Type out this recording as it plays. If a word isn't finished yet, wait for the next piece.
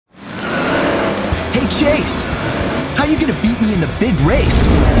Hey Chase, how you gonna beat me in the big race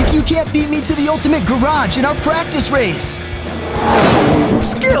if you can't beat me to the ultimate garage in our practice race?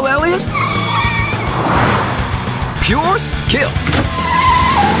 Skill, Elliot! Pure skill!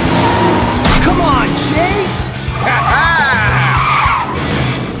 Come on, Chase!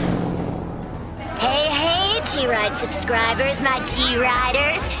 Hey, G-Ride subscribers, my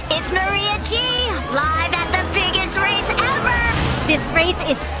G-Riders. It's Maria G, live at the biggest race ever! This race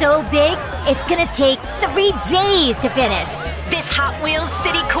is so big, it's gonna take 3 days to finish. This Hot Wheels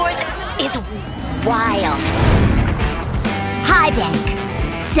City course is wild. High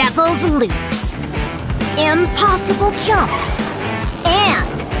bank, devil's loops, impossible jump, and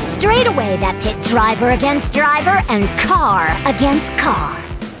straightaway that pit driver against driver and car against car.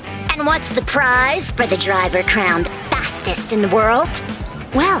 And what's the prize for the driver crowned fastest in the world?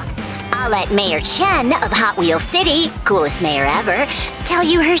 Well, I'll let Mayor Chen of Hot Wheels City, coolest mayor ever, tell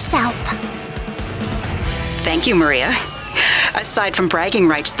you herself. Thank you, Maria. Aside from bragging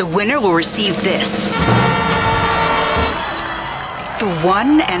rights, the winner will receive this. The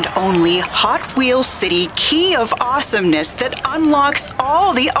one and only Hot Wheels City Key of Awesomeness that unlocks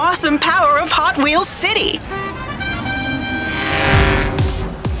all the awesome power of Hot Wheels City.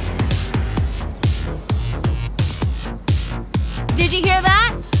 Did you hear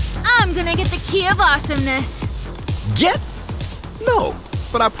that? I'm gonna get the Key of Awesomeness. Get? No,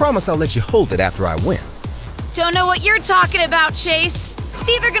 but I promise I'll let you hold it after I win. Don't know what you're talking about, Chase. It's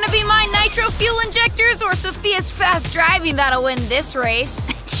either gonna be my nitro fuel injectors or Sophia's fast driving that'll win this race.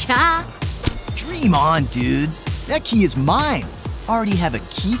 Cha! Dream on, dudes. That key is mine. Already have a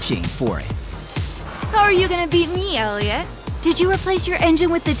keychain for it. How are you gonna beat me, Elliot? Did you replace your engine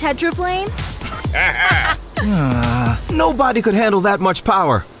with the Tetraflame? Nobody could handle that much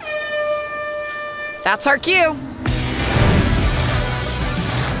power. That's our cue.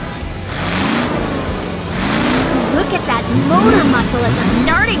 Look at that motor muscle at the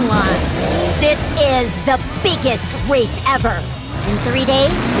starting line. This is the biggest race ever. In 3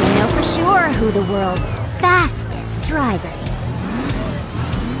 days, we know for sure who the world's fastest driver is.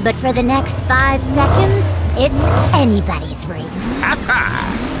 But for the next 5 seconds, it's anybody's race.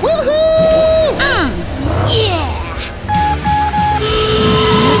 Woohoo! Yeah!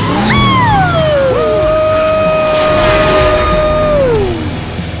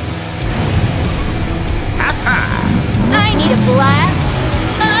 I need a blast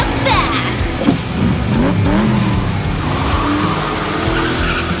of fast.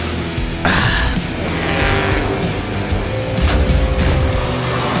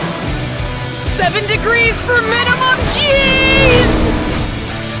 $7 degrees for minimum G's!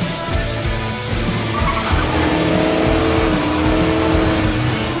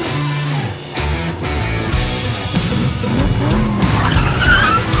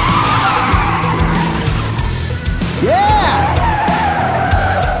 Yeah!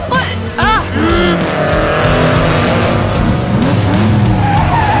 What?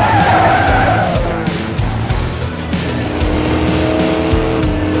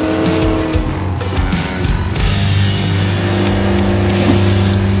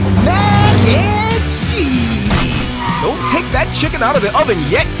 Mac and cheese! Don't take that chicken out of the oven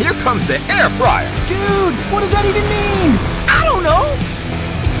yet. Here comes the air fryer. Dude, what does that even mean? I don't know.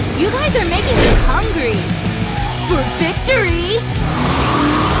 You guys are making me hungry. For victory!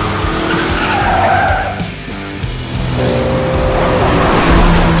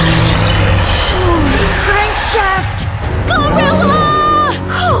 Crankshaft! Gorilla!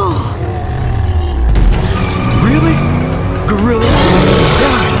 Really? Gorillas?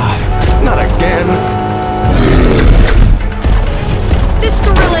 Ah, not again. This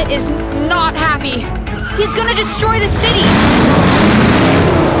gorilla is not happy. He's gonna destroy the city.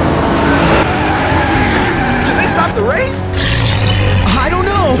 Should they stop the race? I don't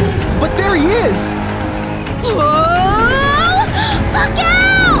know, but there he is! Whoa! Look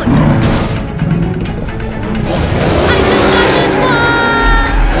out! I just got this one!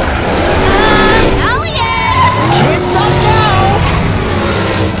 Elliot! Can't stop now!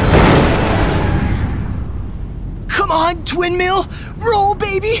 Come on, Twin Mill! Roll,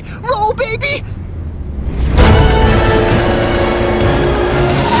 baby! Roll, baby!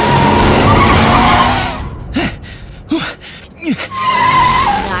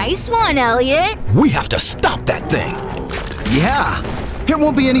 Nice one, Elliot. We have to stop that thing. Yeah! There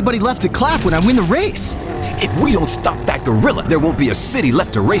won't be anybody left to clap when I win the race! If we don't stop that gorilla, there won't be a city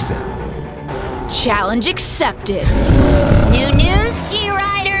left to race in. Challenge accepted. New news,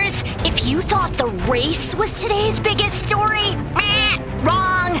 G-Riders! If you thought the race was today's biggest story,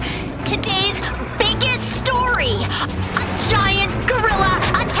 wrong! Today's biggest story! A giant gorilla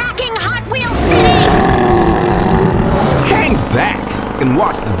attacking Hot Wheels City!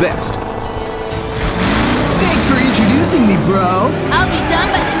 watch the best. Thanks for introducing me, bro. I'll be done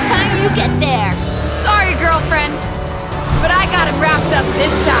by the time you get there. Sorry, girlfriend, but I got him wrapped up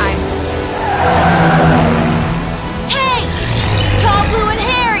this time. Hey! Tall, blue, and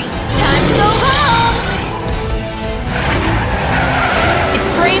hairy! Time to go home! It's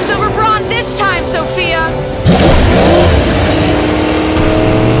brains over brawn this time, Sophia!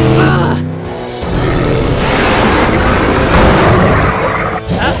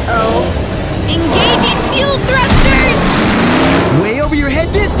 Uh-oh. Engaging fuel thrusters! Way over your head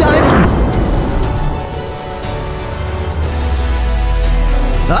this time.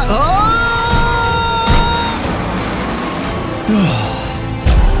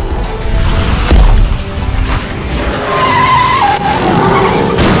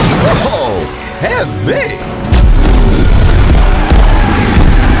 Whoa! Heavy!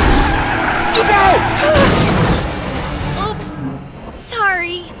 Look out! Oops.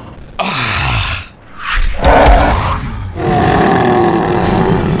 Sorry.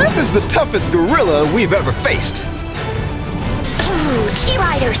 This is the toughest gorilla we've ever faced. Ooh,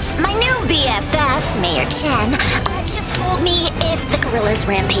 G-Riders, my new BFF, Mayor Chen, just told me if the gorilla's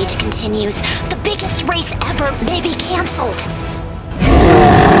rampage continues, the biggest race ever may be canceled.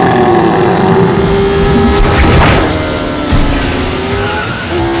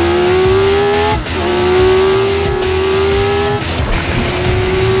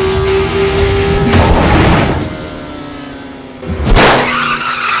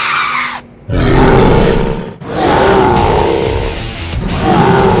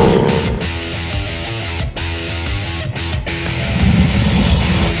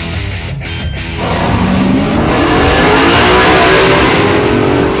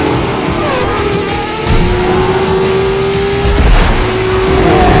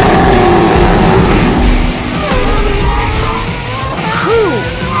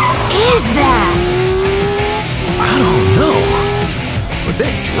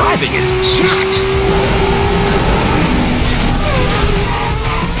 Driving is jacked!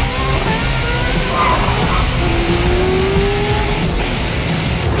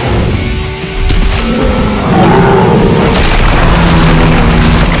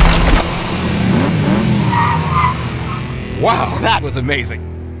 Wow, that was amazing!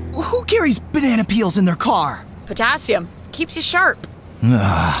 Who carries banana peels in their car? Potassium. Keeps you sharp.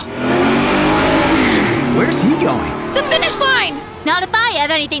 Where's he going? The finish line! Not if I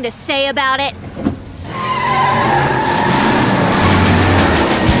have anything to say about it.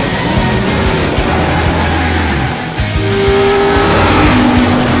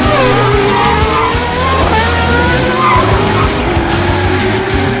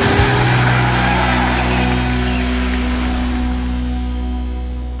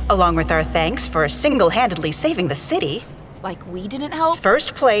 Along with our thanks for single-handedly saving the city, Like we didn't help?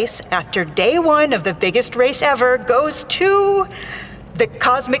 first place after day one of the biggest race ever goes to the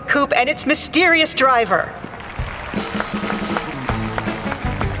Cosmic Coupe and its mysterious driver.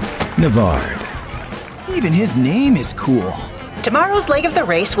 Navard. Even his name is cool. Tomorrow's leg of the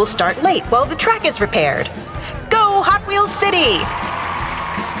race will start late while the track is repaired. Go Hot Wheels City!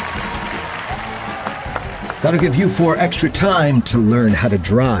 That'll give you 4 extra time to learn how to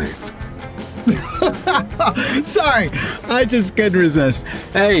drive. Sorry, I just couldn't resist.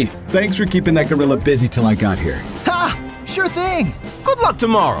 Hey, thanks for keeping that gorilla busy till I got here. Ha! Sure thing! Good luck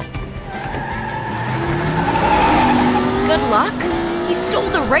tomorrow! Good luck? He stole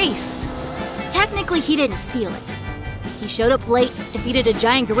the race. Technically, he didn't steal it. He showed up late, defeated a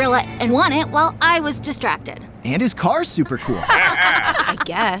giant gorilla, and won it while I was distracted. And his car's super cool. I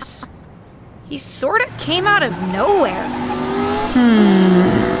guess. He sorta came out of nowhere.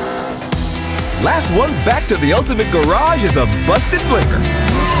 Last one back to the ultimate garage is a busted blinker.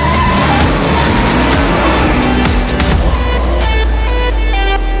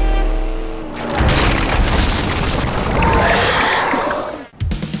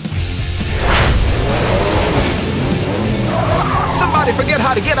 Somebody forget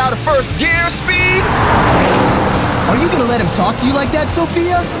how to get out of first gear, Speed? Are you gonna let him talk to you like that,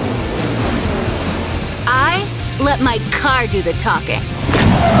 Sophia? I let my car do the talking.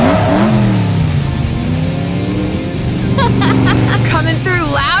 Coming through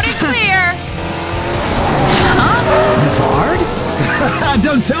loud and clear. Navard?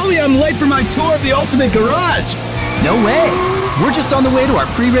 Don't tell me I'm late for my tour of the Ultimate Garage! No way! We're just on the way to our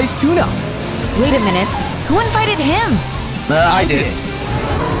pre-race tune-up. Wait a minute. Who invited him? I did.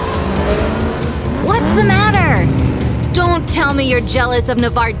 What's the matter? Don't tell me you're jealous of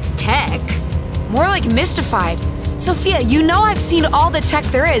Navard's tech. More like mystified. Sophia, you know I've seen all the tech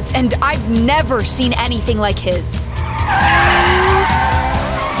there is, and I've never seen anything like his.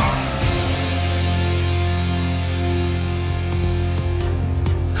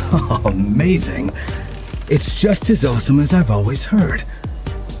 Amazing. It's just as awesome as I've always heard.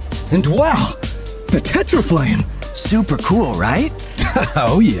 And wow, the Tetraflame! Super cool, right?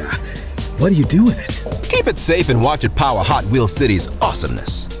 Oh yeah. What do you do with it? Keep it safe and watch it power Hot Wheels City's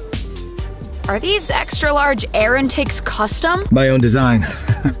awesomeness. Are these extra-large air intakes custom? My own design.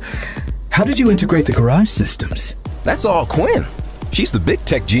 How did you integrate the garage systems? That's all Quinn. She's the big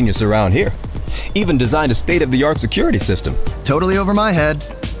tech genius around here. Even designed a state-of-the-art security system. Totally over my head.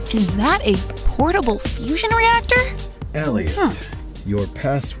 Is that a portable fusion reactor? Elliot, your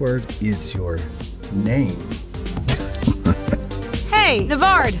password is your name. Hey,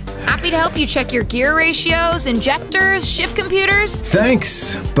 Navard. Happy to help you check your gear ratios, injectors, shift computers.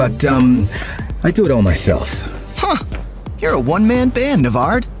 Thanks, but I do it all myself. Huh. You're a one-man band,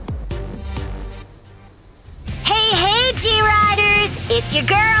 Navard. Hey, G-Riders! It's your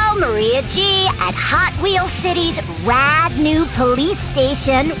girl, Maria G, at Hot Wheels City's rad new police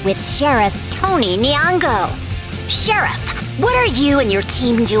station with Sheriff Tony Nyong'o. Sheriff, what are you and your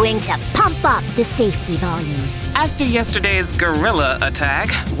team doing to pump up the safety volume? After yesterday's guerrilla attack,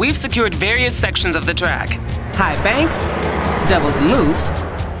 we've secured various sections of the track. High bank, devil's loops,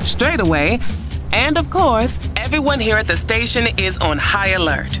 straightaway, and of course, everyone here at the station is on high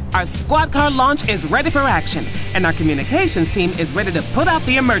alert. Our squad car launch is ready for action, and our communications team is ready to put out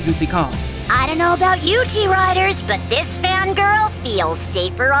the emergency call. I don't know about you, G-Riders, but this fangirl feels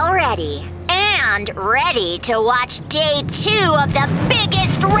safer already. And ready to watch day 2 of the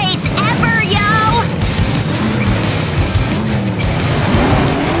biggest race ever, yo!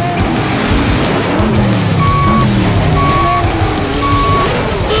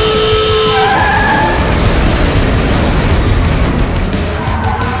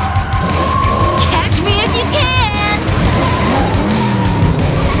 Catch me if you can!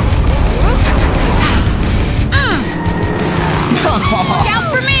 Look out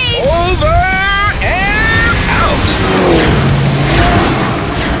for me! Over and out!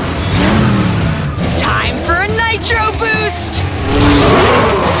 Time for a nitro boost!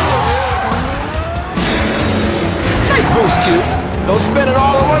 Nice boost, Q. Don't spin it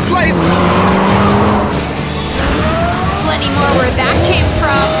all in one place. Plenty more where that came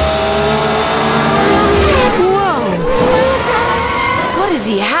from. Whoa! What does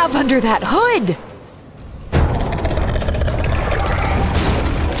he have under that hood?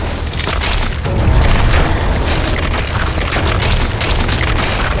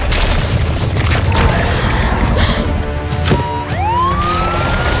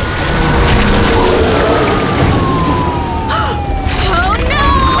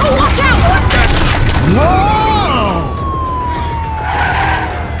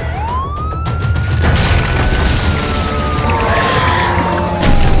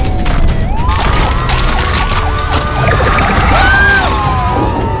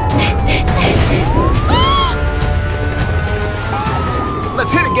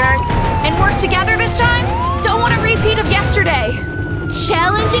 Let's hit it, gang. And work together this time? Don't want a repeat of yesterday.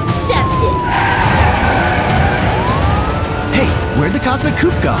 Challenge accepted. Hey, where'd the Cosmic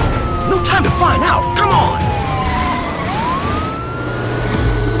Coupe go? No time to find out. Come on.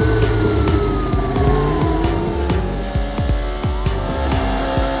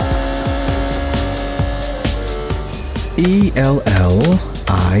 ELLIOT.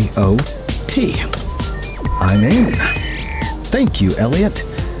 I'm in. Thank you, Elliot.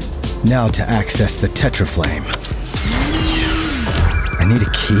 Now to access the Tetraflame. I need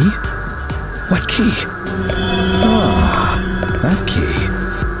a key? What key? Ah, that key.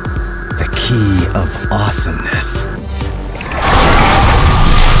 The Key of Awesomeness.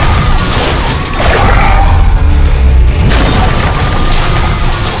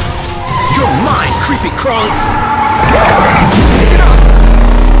 You're mine, creepy crawly.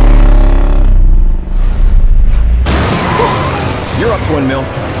 You're up, Twin Mill.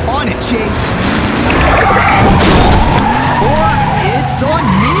 On it, Chase. Or it's on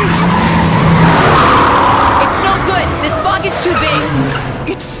me. It's no good. This bug is too big.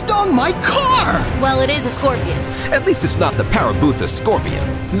 It stung my car. Well, it is a scorpion. At least it's not the Parabutha Scorpion.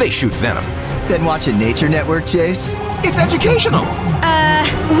 They shoot venom. Been watching Nature Network, Chase? It's educational.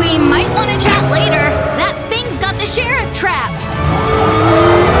 We might want to chat later. That thing's got the sheriff trapped.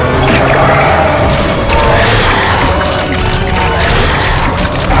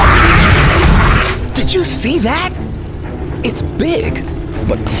 Did you see that? It's big,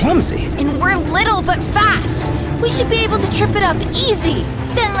 but clumsy. And we're little but fast. We should be able to trip it up easy.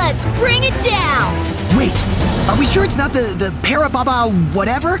 Then let's bring it down. Wait, are we sure it's not the Parababa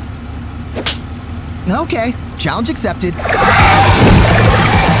whatever? Okay, challenge accepted.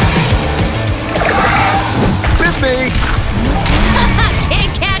 This big.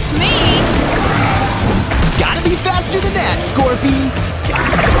 Can't catch me. Gotta be faster than that, Scorpy.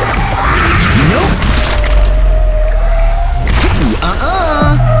 Nope.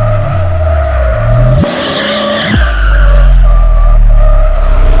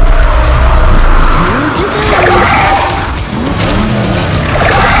 Snooze, you lose.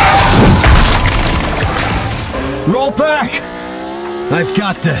 Roll back! I've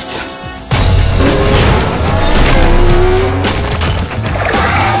got this.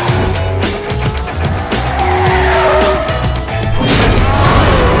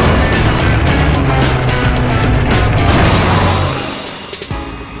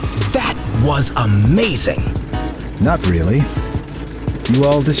 That was amazing. Not really. You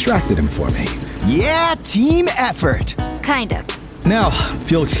all distracted him for me. Yeah, team effort. Kind of. Now,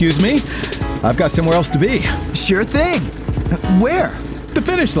 if you'll excuse me, I've got somewhere else to be. Sure thing. Where? The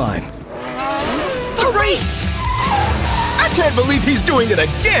finish line. The race! I can't believe he's doing it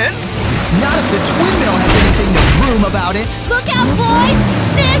again! Not if the twin mill has anything to vroom about it. Look out, boys!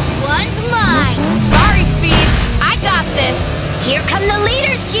 This one's mine! Sorry, Speed. I got this. Here come the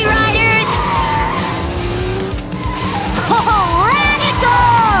leaders, G-Riders! Oh, let it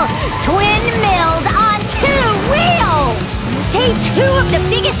go! Twin mills on 2 wheels! Day 2 of the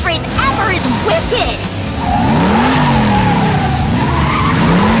biggest race ever is wicked!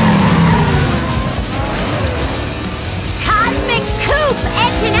 Cosmic Coupe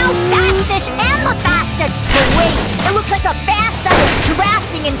edging out Fastfish and the Fasta. But wait, it looks like the Fasta is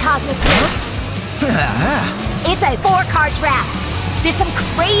drafting in Cosmic Coupe. It's a 4-car draft. There's some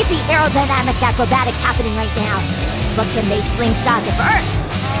crazy aerodynamic acrobatics happening right now. But can they slingshot it first?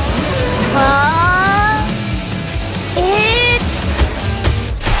 It's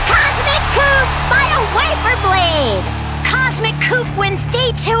Cosmic Coupe by a wiper blade! Cosmic Coupe wins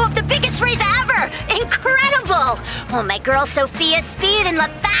day 2 of the biggest race ever! Incredible! Oh, my girl Sophia, Speed, and La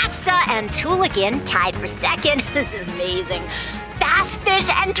Fasta and Tooligan tied for second. It's amazing. Fastfish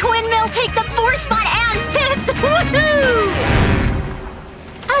and Twin Mill take the 4th spot and 5th! Woohoo!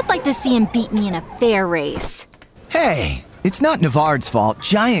 I'd like to see him beat me in a fair race. Hey, it's not Navard's fault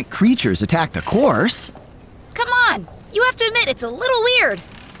giant creatures attack the course. Come on. You have to admit, it's a little weird.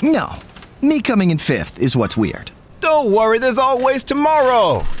 No, me coming in 5th is what's weird. Don't worry, there's always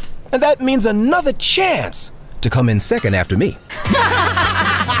tomorrow! And that means another chance to come in second after me.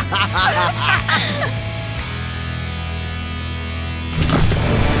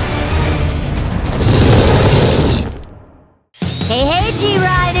 Hey,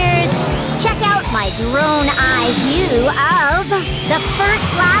 G-Riders! Check out my drone eye view of the first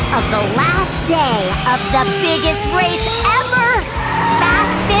lap of the last day of the biggest race ever!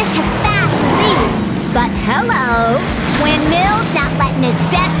 Fastfish has fast lead, but hello, Twin Mill's not letting his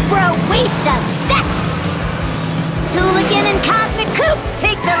best bro waste a sec! Tooligan and Cosmic Coupe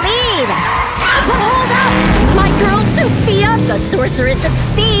take the lead! But hold up! My girl Sophia, the sorceress of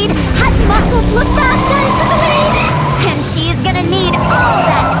speed, has muscled LaFasta into the lead! And she's gonna need all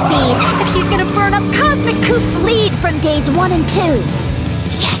that speed if she's gonna burn up Cosmic Coupe's lead from days 1 and 2.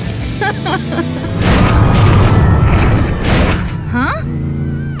 Yes! Huh?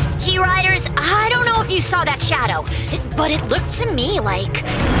 G-Riders, I don't know if you saw that shadow, but it looked to me like...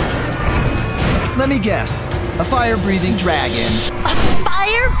 Let me guess. A fire-breathing dragon. A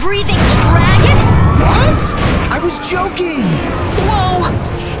fire-breathing dragon? What? I was joking! Whoa!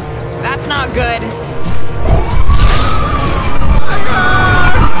 That's not good.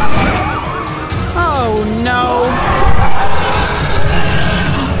 Oh, no.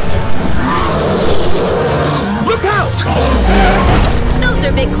 Look out! Those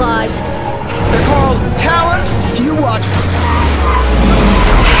are big claws. They're called talons? You watch.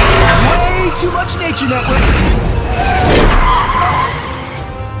 Way too much nature network.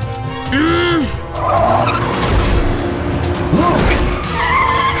 Look!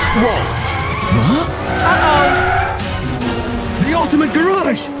 Whoa! Huh? Uh-oh. The ultimate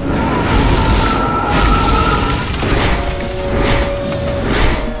garage!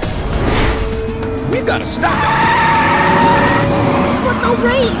 We've got to stop it! What the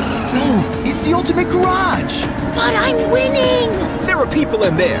race? No, it's the ultimate garage! But I'm winning! There are people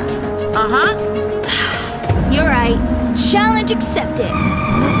in there. Uh-huh. You're right. Challenge accepted.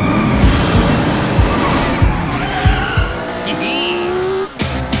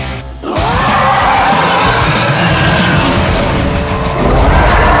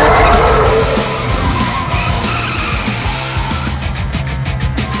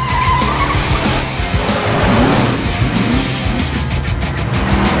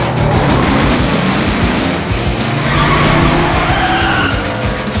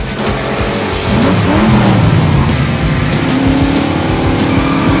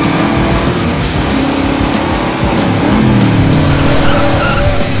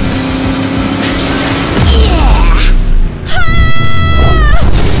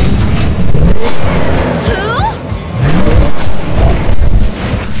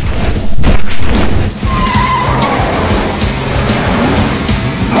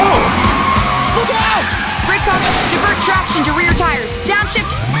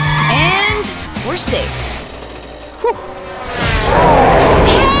 we're safe.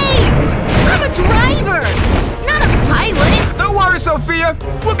 Hey! I'm a driver, not a pilot! Don't worry, Sophia.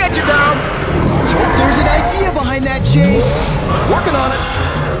 We'll get you down. Hope there's an idea behind that, Chase. Working on it.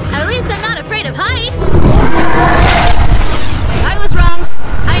 At least I'm not afraid of heights. I was wrong.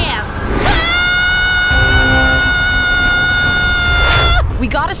 I am. We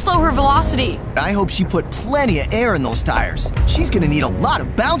gotta slow her velocity. I hope she put plenty of air in those tires. She's gonna need a lot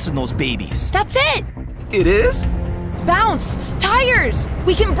of bounce in those babies. That's it. It is? Bounce. Tires.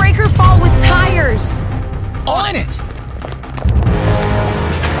 We can break her fall with tires. On it!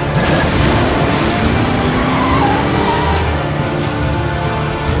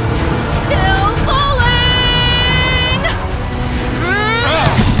 Still falling!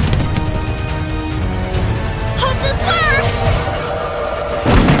 Hope this works!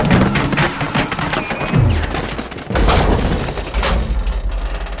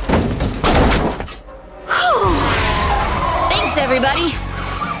 Thanks, everybody.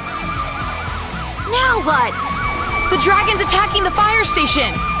 Now what? The dragon's attacking the fire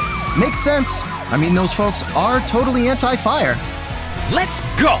station. Makes sense. I mean, those folks are totally anti-fire. Let's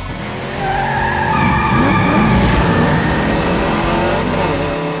go.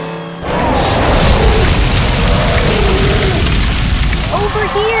 Over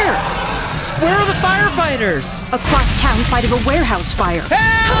here. Where are the firefighters? Across town fighting a warehouse fire.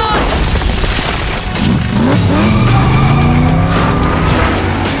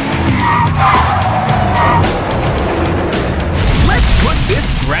 Let's put this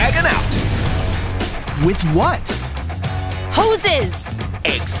dragon out. With what? Hoses.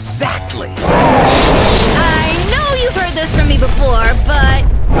 Exactly. I know you've heard this from me before, but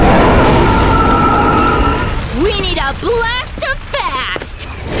we need a blaster fast!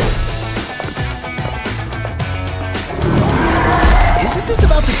 Isn't this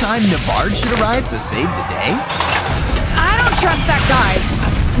about the time Navard should arrive to save the day? I don't trust that guy.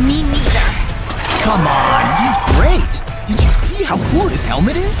 Me neither. Come on, he's great. Did you see how cool his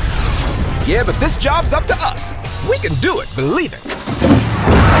helmet is? Yeah, but this job's up to us. We can do it, believe it.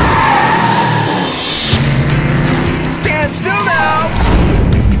 Stand still now.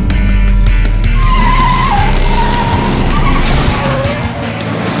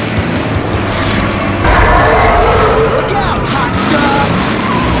 Look out, hot stuff!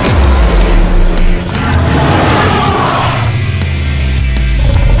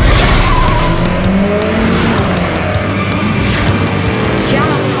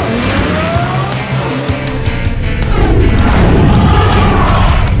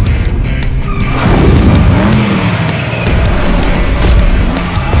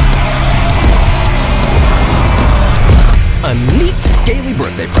 A neat, scaly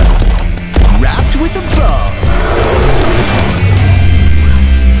birthday present. Wrapped with a bow.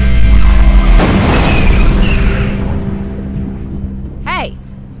 Hey,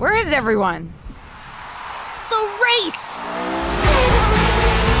 where is everyone? The race!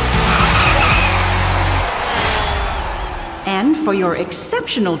 And for your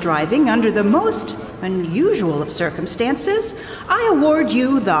exceptional driving under the most unusual of circumstances, I award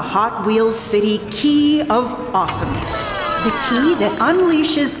you the Hot Wheels City Key of Awesomeness. The key that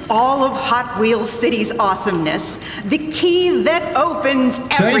unleashes all of Hot Wheels City's awesomeness. The key that opens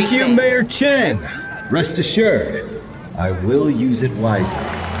everything. Thank you, Mayor Chen. Rest assured, I will use it wisely.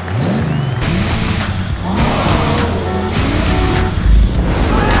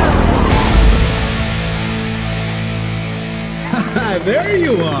 There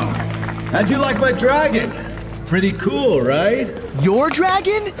you are! How'd you like my dragon? Pretty cool, right? Your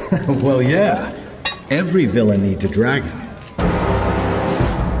dragon? Well, yeah. Every villain needs a dragon.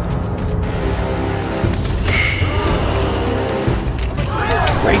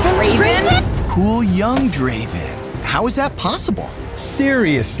 Raven? Cool young Draven. How is that possible?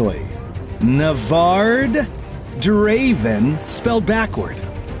 Seriously. Navard DRAVEN spelled backward.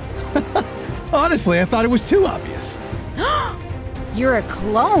 Honestly, I thought it was too obvious. You're a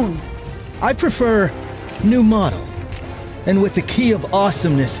clone. I prefer new model. And with the Key of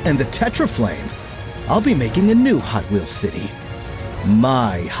Awesomeness and the Tetraflame, I'll be making a new Hot Wheels City.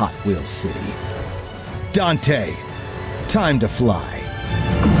 My Hot Wheels City. Dante, time to fly.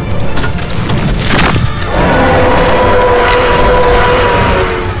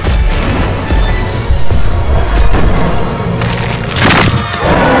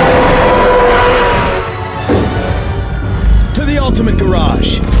 To the ultimate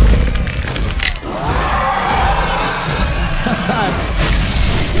garage.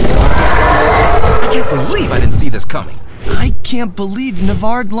 I can't believe I didn't see this coming. I can't believe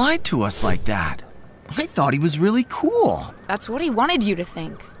Navard lied to us like that. I thought he was really cool. That's what he wanted you to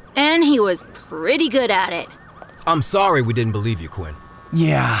think. And he was pretty good at it. I'm sorry we didn't believe you, Quinn.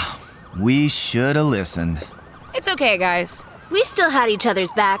 Yeah, we should have listened. It's okay, guys. We still had each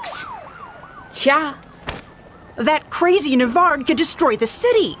other's backs. Tja. That crazy Navard could destroy the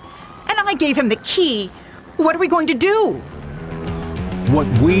city. And I gave him the key. What are we going to do? What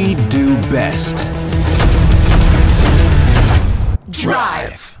we do best.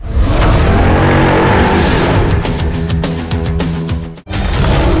 Drive!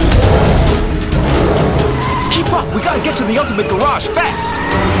 Keep up! We gotta get to the ultimate garage fast!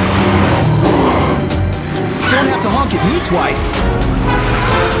 Don't have to honk at me twice.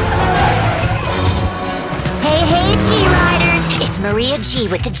 Hey, G-Riders! It's Maria G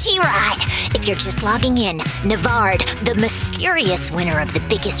with the G-Ride. If you're just logging in, Navard, the mysterious winner of the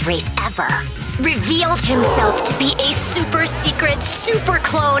biggest race ever, revealed himself to be a super-secret super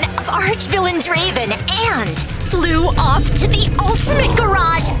clone of arch-villain DRAVEN and flew off to the ultimate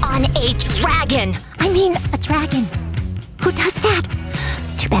garage on a dragon. I mean, a dragon. Who does that?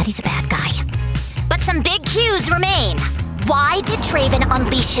 Too bad he's a bad guy. But some big cues remain. Why did DRAVEN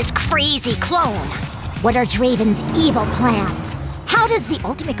unleash his crazy clone? What are DRAVEN's evil plans? How does the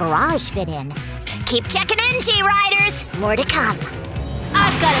ultimate garage fit in? Keep checking in, G-Riders. More to come.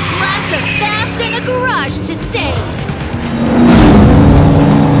 I've got a blast of fast and a garage to save.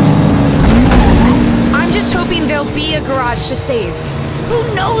 I'm just hoping there'll be a garage to save. Who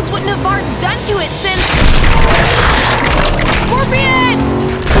knows what Navard's done to it since... Scorpion!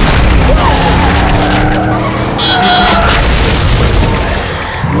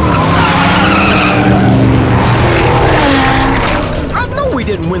 I know we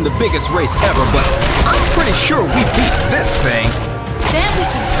didn't win the biggest race ever, but I'm pretty sure we beat this thing. Then we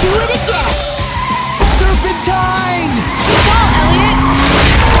can do it again. Serpentine! Good ball, Elliot!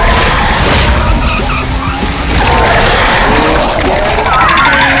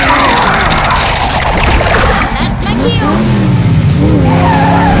 That's my cue.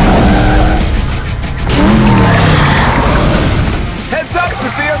 Heads up,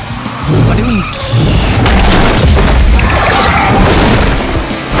 Sophia!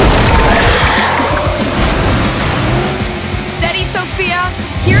 Steady, Sophia!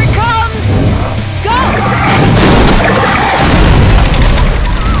 Here it comes! Go!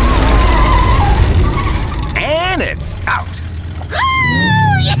 And it's out.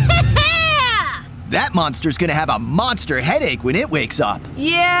 Oh, yeah! That monster's gonna have a monster headache when it wakes up.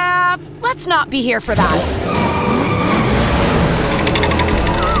 Yeah, let's not be here for that.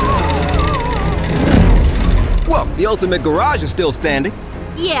 Well, the ultimate garage is still standing.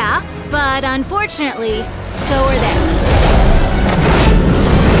 Yeah, but unfortunately, so are they.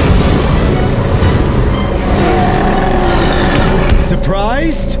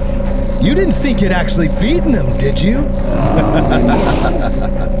 Surprised? You didn't think you'd actually beaten them, did you?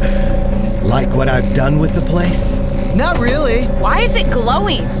 Like what I've done with the place? Not really. Why is it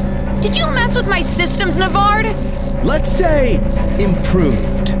glowing? Did you mess with my systems, Navard? Let's say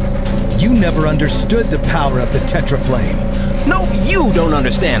improved. You never understood the power of the Tetraflame. No, you don't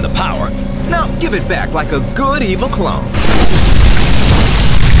understand the power. Now give it back like a good evil clone.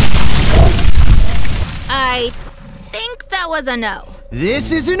 I think that was a no.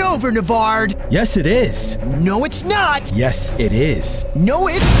 This isn't over, Navard. Yes, it is. No, it's not. Yes, it is. No,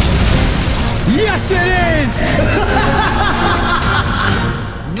 it's... Yes, it is!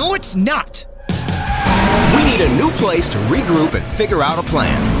 No, it's not. We need a new place to regroup and figure out a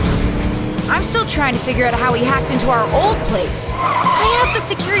plan. I'm still trying to figure out how he hacked into our old place. I have the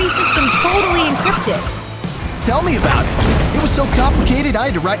security system totally encrypted. Tell me about it. It was so complicated I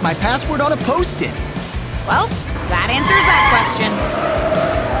had to write my password on a Post-it. Well, that answers that question.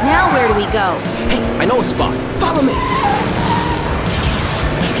 Now where do we go? Hey, I know a spot. Follow me.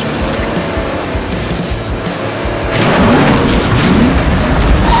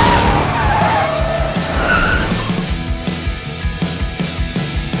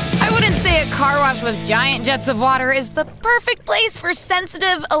 Car wash with giant jets of water is the perfect place for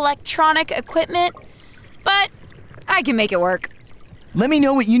sensitive electronic equipment, but I can make it work. Let me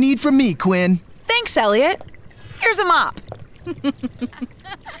know what you need from me, Quinn. Thanks, Elliot. Here's a mop.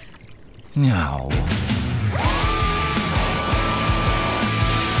 No.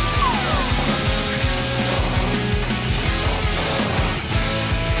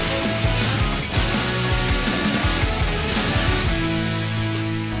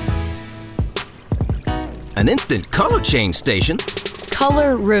 An instant color change station.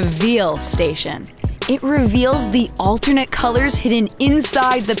 Color reveal station. It reveals the alternate colors hidden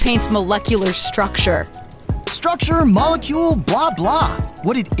inside the paint's molecular structure. Structure, molecule, blah, blah.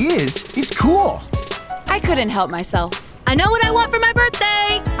 What it is cool. I couldn't help myself. I know what I want for my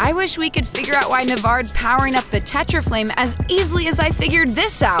birthday! I wish we could figure out why Navard's powering up the Tetraflame as easily as I figured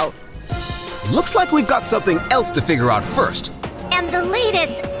this out. Looks like we've got something else to figure out first. And the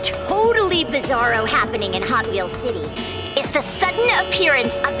latest totally bizarro happening in Hot Wheels City is the sudden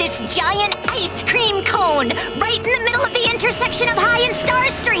appearance of this giant ice cream cone right in the middle of the intersection of High and Star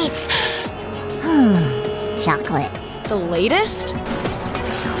Streets. Chocolate. The latest?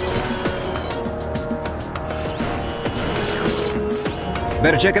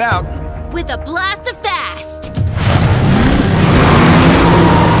 Better check it out. With a blast of fast!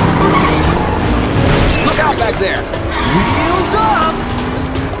 Look out back there! Wheels up!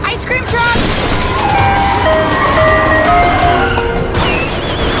 Ice cream truck!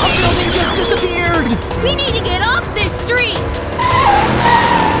 A building just disappeared! We need to get off this street!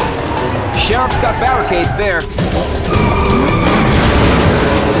 Sheriff's got barricades there.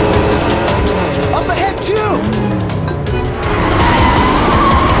 Up ahead, too!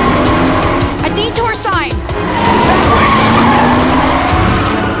 A detour sign!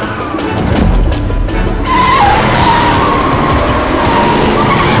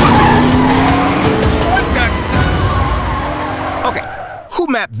 Okay, who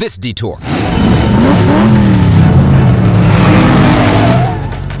mapped this detour?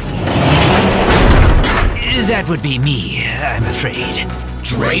 That would be me, I'm afraid.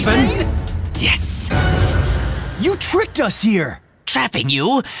 DRAVEN? Yes. You tricked us here! Trapping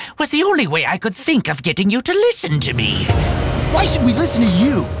you was the only way I could think of getting you to listen to me. Why should we listen to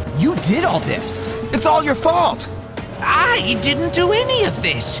you? You did all this! It's all your fault! I didn't do any of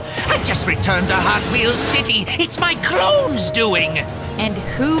this. I just returned to Hot Wheels City. It's my clone's doing. And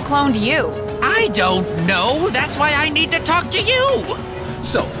who cloned you? I don't know. That's why I need to talk to you.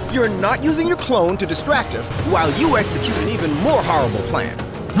 So, you're not using your clone to distract us while you execute an even more horrible plan.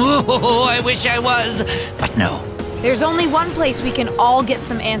 Oh, I wish I was, but no. There's only one place we can all get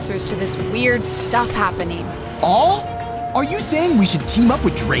some answers to this weird stuff happening. All? Are you saying we should team up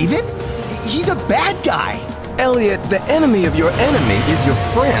with DRAVEN? He's a bad guy! Elliot, the enemy of your enemy is your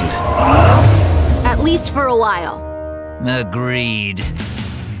friend. At least for a while. Agreed.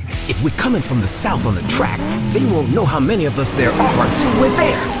 If we're coming from the south on the track, they won't know how many of us there are until we're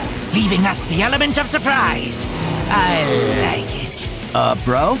there. Leaving us the element of surprise. I like it.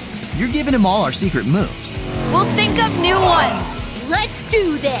 Bro? You're giving him all our secret moves. We'll think of new ones. Let's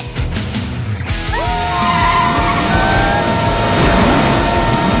do this!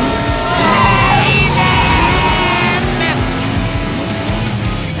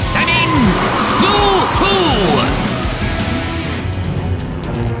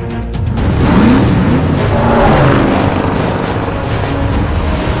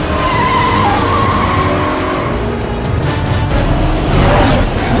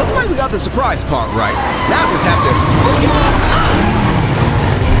 Looks like we got the surprise part right. Now we just have to... Look out!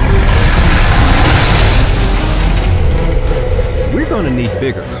 We're gonna need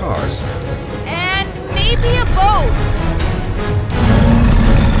bigger cars. And maybe a boat.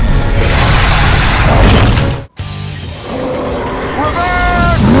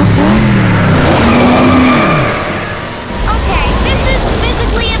 Reverse! Okay, this is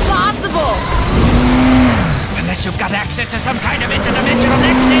physically impossible. Unless you've got access to some kind of interdimensional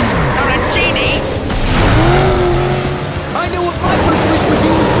nexus or a genie. I know what my first wish would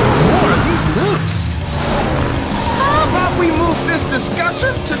be! More of these loops! How about we move this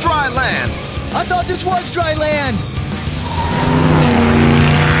discussion to dry land? I thought this was dry land!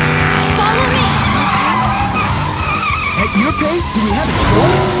 Follow me! At your pace, do we have a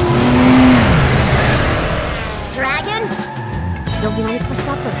choice? Dragon? You'll be late for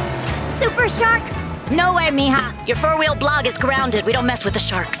supper. Super Shark? No way, Mija. Your four-wheel blog is grounded. We don't mess with the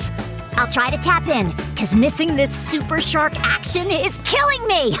sharks. I'll try to tap in, cause missing this Super Shark action is killing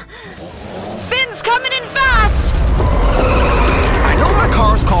me! Finn's coming in fast. I know my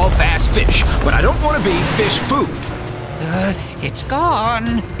car's called Fast Fish, but I don't want to be fish food. It's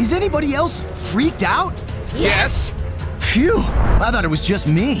gone. Is anybody else freaked out? Yes. Phew! I thought it was just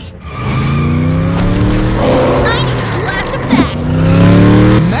me. I need a blast of fast!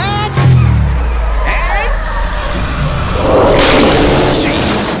 Mad?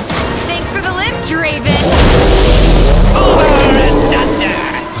 Jeez. Thanks for the lift, DRAVEN. Over and under.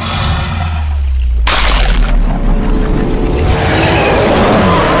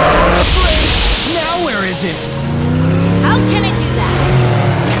 Now where is it? How can I do that?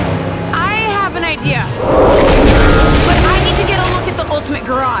 I have an idea. But I need to get a look at the ultimate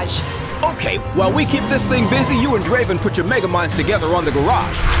garage. Okay, while we keep this thing busy, you and DRAVEN put your mega minds together on the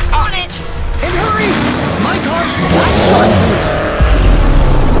garage. On it. And hurry! My car's not shark-proof!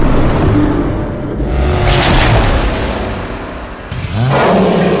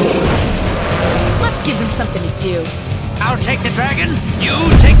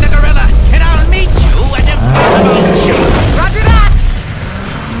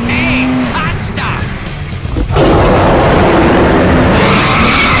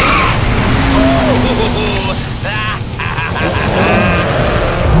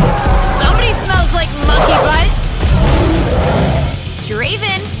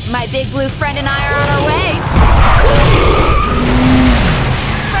 My big blue friend and I are on our way.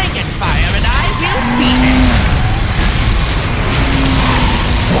 Frankenfire and I will beat it.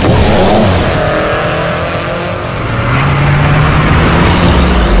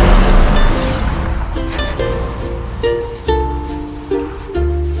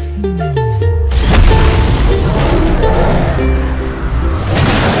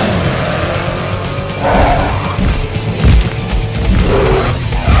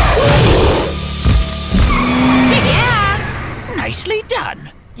 Nicely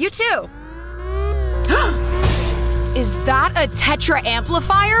done. You too. Is that a Tetra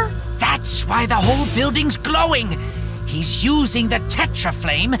amplifier? That's why the whole building's glowing. He's using the Tetra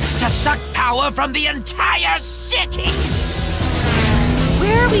flame to suck power from the entire city.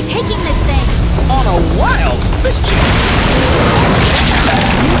 Where are we taking this thing? On a wild fish chase.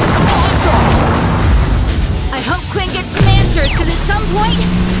 I hope Quinn gets some answers, because at some point,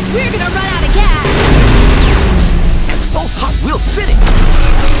 we're gonna run out of gas. And so's Hot Wheel City.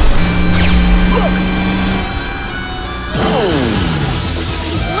 Look!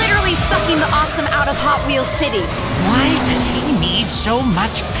 He's literally sucking the awesome out of Hot Wheels City. Why does he need so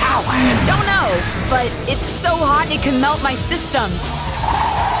much power? Don't know, but it's so hot it can melt my systems.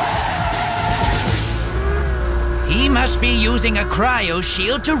 He must be using a cryo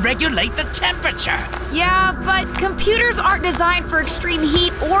shield to regulate the temperature. Yeah, but computers aren't designed for extreme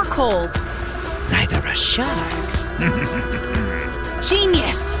heat or cold. Neither are sharks.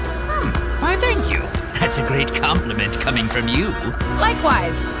 Genius! Why, thank you. That's a great compliment coming from you.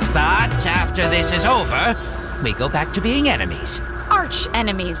 Likewise. But after this is over, we go back to being enemies. Arch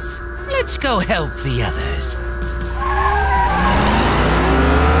enemies. Let's go help the others.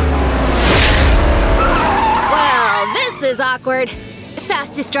 Well, this is awkward.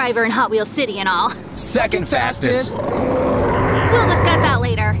 Fastest driver in Hot Wheels City and all. Second fastest. We'll discuss that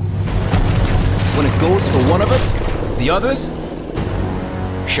later. When it goes for one of us, the others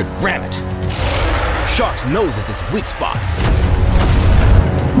should ram it. Shark's nose is his weak spot.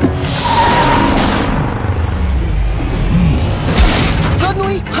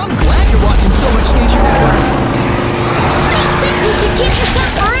 Suddenly, I'm glad you're watching so much Nature Network. Don't think we can keep this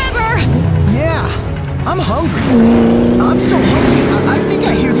up forever! Yeah, I'm hungry. I'm so hungry, I think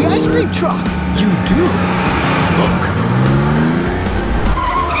I hear the ice cream truck. You do? Look.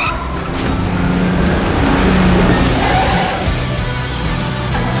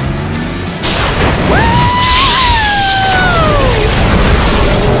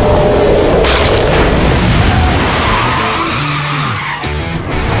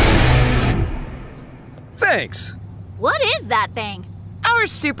 Thanks. What is that thing? Our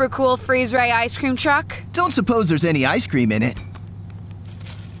super cool freeze ray ice cream truck. Don't suppose there's any ice cream in it.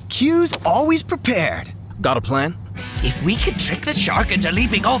 Q's always prepared. Got a plan? If we could trick the shark into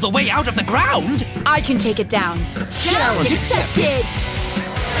leaping all the way out of the ground... I can take it down. Challenge accepted!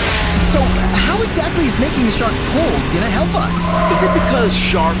 So, how exactly is making the shark cold gonna help us? Is it because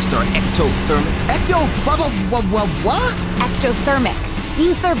sharks are ectothermic? What? Ectothermic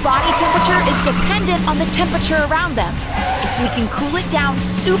means their body temperature is dependent on the temperature around them. If we can cool it down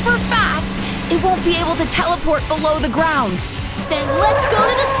super fast, it won't be able to teleport below the ground. Then let's go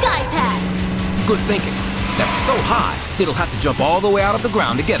to the Sky Pass! Good thinking. That's so high, it'll have to jump all the way out of the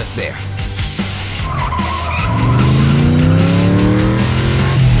ground to get us there.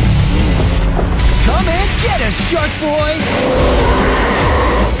 Come and get us, shark boy!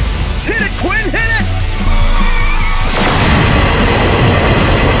 Hit it, Quinn, hit it!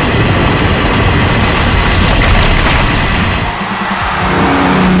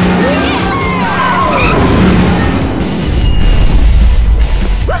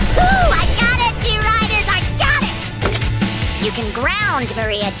 You can ground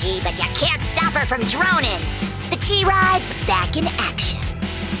Maria G, but you can't stop her from droning. The G-Ride's back in action.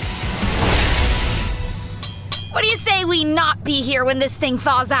 What do you say we not be here when this thing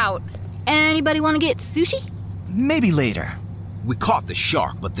thaws out? Anybody want to get sushi? Maybe later. We caught the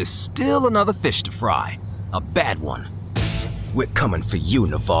shark, but there's still another fish to fry. A bad one. We're coming for you,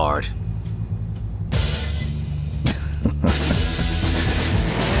 Navard.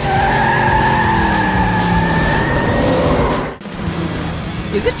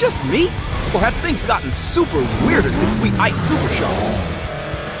 Is it just me? Or have things gotten super weirder since we iced Super Shark?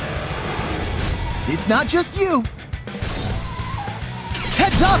 It's not just you.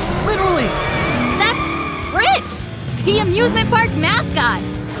 Heads up, literally. That's Fritz, the amusement park mascot.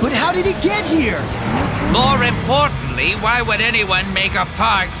 But how did he get here? More importantly, why would anyone make a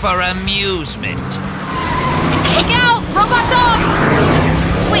park for amusement? Look out, robot dog!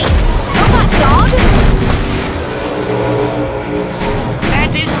 Wait, robot dog?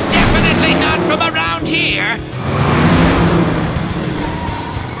 That is here.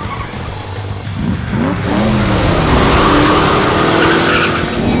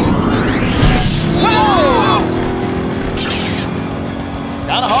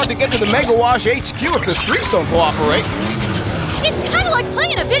 Kinda hard to get to the Mega Wash HQ if the streets don't cooperate. It's kind of like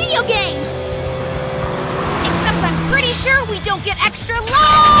playing a video game. Except I'm pretty sure we don't get extra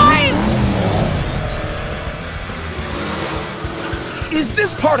lives! Is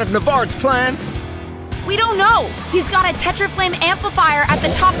this part of Navard's plan? We don't know. He's got a Tetraflame amplifier at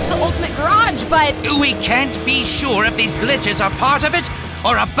the top of the Ultimate Garage, but... We can't be sure if these glitches are part of it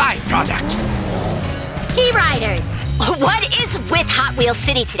or a byproduct. G-Riders, what is with Hot Wheels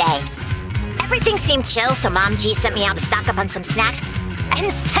City today? Everything seemed chill, so Mom G sent me out to stock up on some snacks,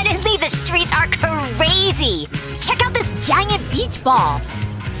 and suddenly the streets are crazy! Check out this giant beach ball!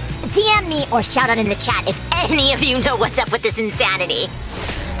 DM me or shout out in the chat if any of you know what's up with this insanity.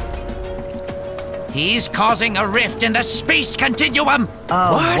 He's causing a rift in the space continuum!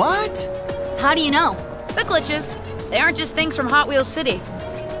 What? How do you know? The glitches. They aren't just things from Hot Wheels City.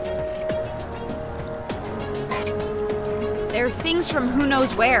 They're things from who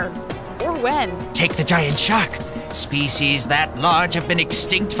knows where. Or when. Take the giant shark. Species that large have been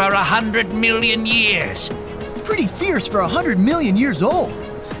extinct for 100 million years. Pretty fierce for 100 million years old.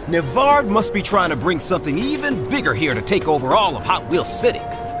 Navard must be trying to bring something even bigger here to take over all of Hot Wheels City.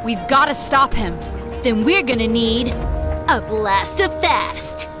 We've got to stop him. Then we're gonna need a blast of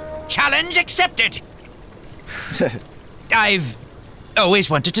fast. Challenge accepted! I've always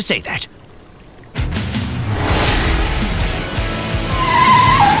wanted to say that.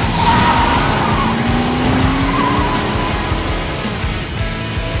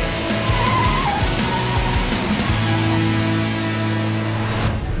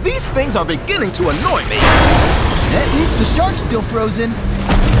 These things are beginning to annoy me. At least the shark's still frozen.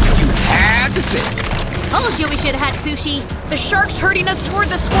 You had to say. Told you we should have had sushi. The shark's herding us toward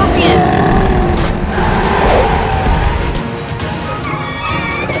the scorpion.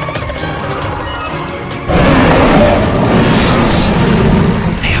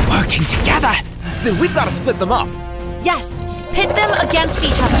 They are working together. Then we've got to split them up. Yes, pit them against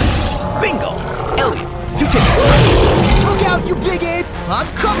each other. Bingo! Elliot, you take it. Look out, you big ape! I'm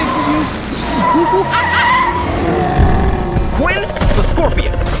coming for you! Quinn, the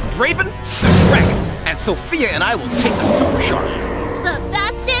Scorpion. DRAVEN, the Dragon. And Sophia and I will take the Super Shark. The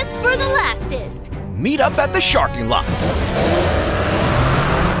fastest for the lastest. Meet up at the sharking lot.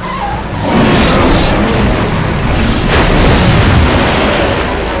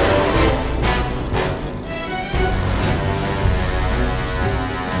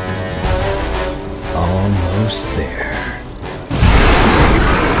 Almost there.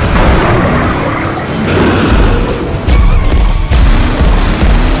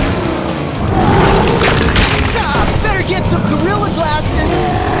 Better get some gorilla glasses!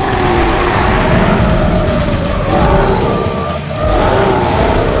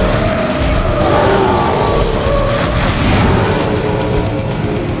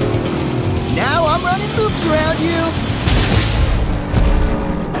 Now I'm running loops around you!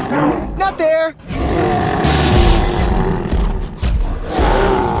 Not there!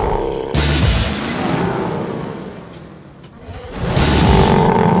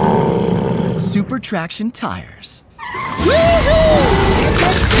 Super traction tires. Woohoo! Can't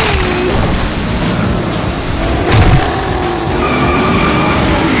catch me!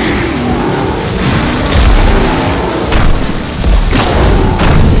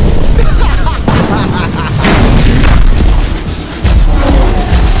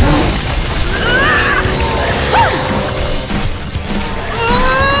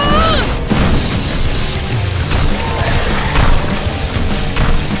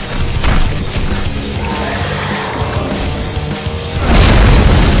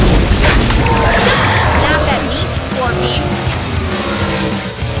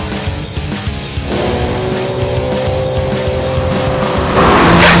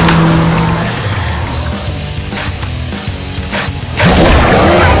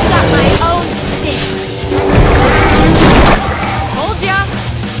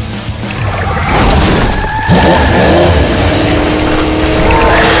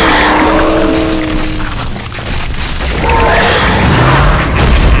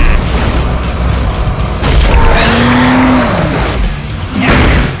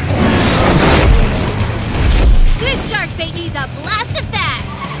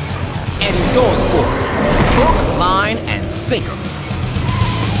 sinker.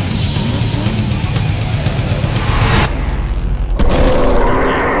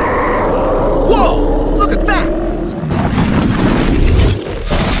 Whoa! Look at that!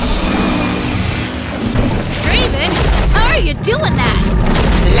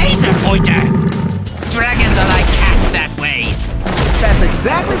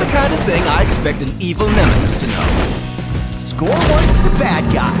 thing I expect an evil nemesis to know. Score one for the bad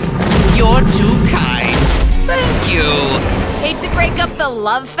guy. You're too kind. Thank you. Hate to break up the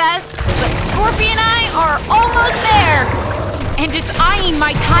love fest, but Scorpion and I are almost there. And it's eyeing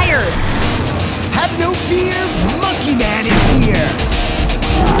my tires. Have no fear, Monkey Man is here.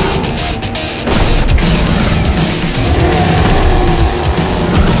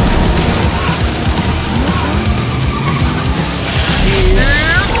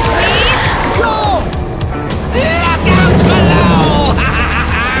 Go! Look out below!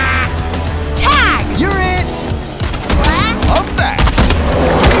 Tag! You're in! Of facts.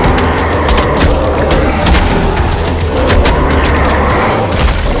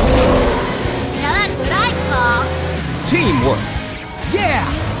 Now that's what I call Teamwork. Yeah!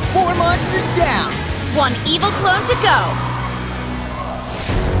 4 monsters down! One evil clone to go.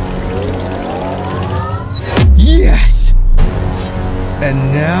 Yes!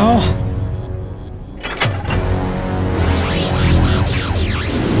 And now...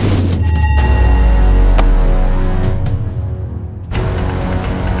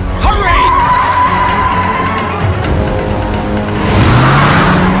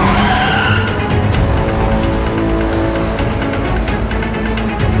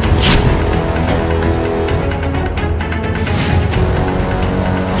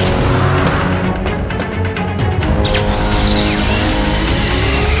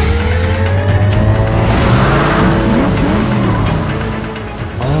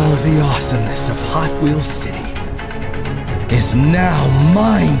 the awesomeness of Hot Wheels City is now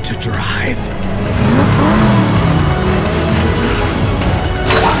mine to drive.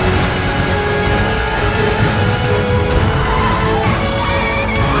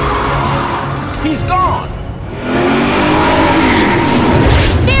 He's gone!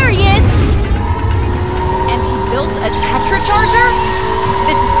 There he is! And he built a Tetracharger?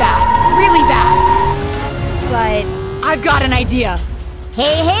 This is bad. Really bad. But I've got an idea.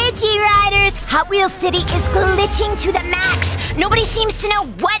 Hey, G-Riders! Hot Wheels City is glitching to the max! Nobody seems to know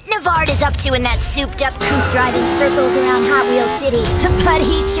what Navard is up to in that souped-up coupe driving circles around Hot Wheels City. But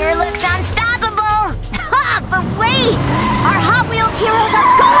he sure looks unstoppable! Ha! But wait! Our Hot Wheels heroes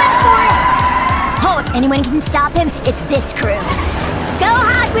are going for it! Oh, if anyone can stop him, it's this crew. Go,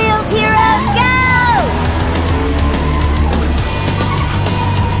 Hot Wheels heroes, go!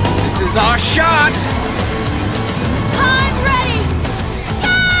 This is our shot! I'm ready!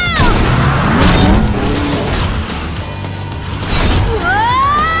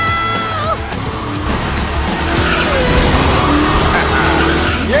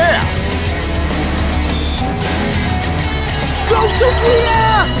 Yeah! Go,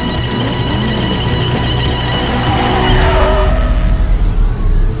 Sophia!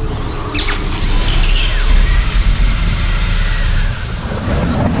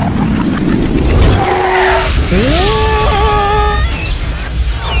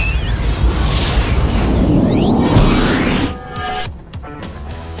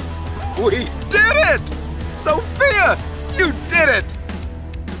 We did it! Sophia, you did it!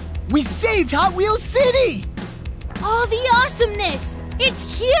 We saved Hot Wheels City! all the awesomeness!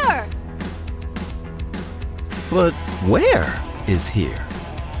 It's here! But where is here?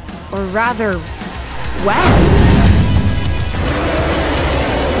 Or rather, when?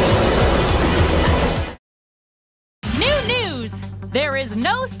 There is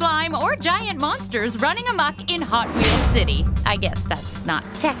no slime or giant monsters running amok in Hot Wheels City. I guess that's not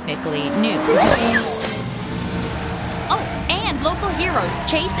technically news. Oh, and local heroes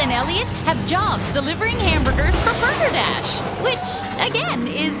Chase and Elliot have jobs delivering hamburgers for Burger Dash, which, again,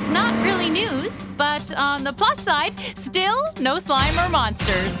 is not really news, but on the plus side, still no slime or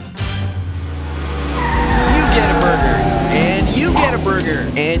monsters. You get a burger, and you get a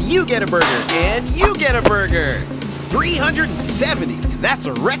burger, and you get a burger, and you get a burger! 370! That's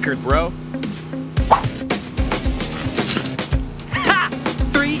a record, bro! Ha!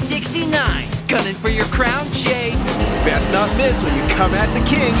 369! Gunning for your crown, Chase! Best not miss when you come at the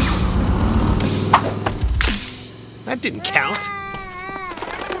king! That didn't count.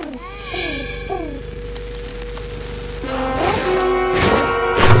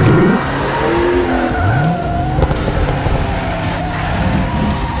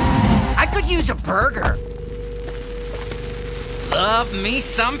 I could use a burger. Love me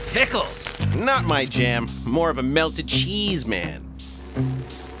some pickles. Not my jam. More of a melted cheese man.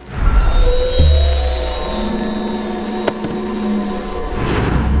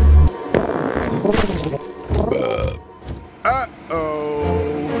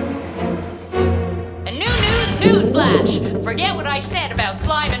 A new news flash! Forget what I said about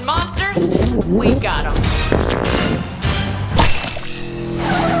slime and monsters. We got them.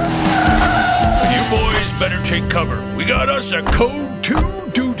 better take cover. We got us a Code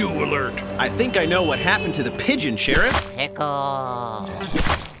 2 doo-doo alert. I think I know what happened to the pigeon, Sheriff. Pickles.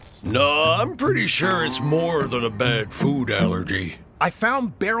 No, I'm pretty sure it's more than a bad food allergy. I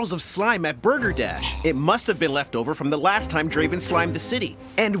found barrels of slime at Burger Dash. It must have been left over from the last time DRAVEN slimed the city.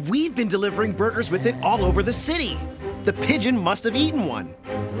 And we've been delivering burgers with it all over the city. The pigeon must have eaten one.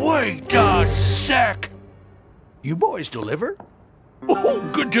 Wait a sec. You boys deliver? Oh,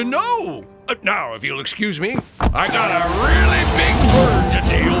 good to know. Now, if you'll excuse me, I got a really big bird to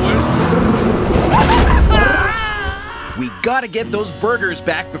deal with. We gotta get those burgers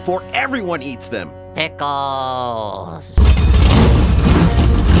back before everyone eats them. Pickles.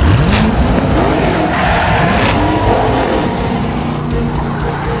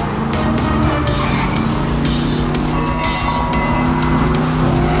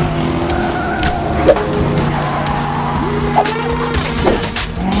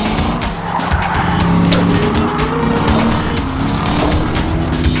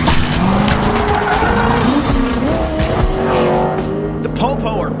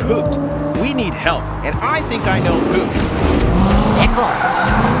 We need help, and I think I know who. Pickles.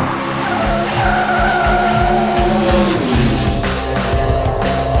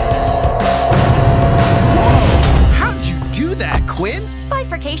 Whoa! How'd you do that, Quinn?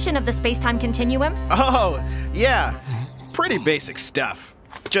 Bifurcation of the space-time continuum. Oh, yeah. Pretty basic stuff.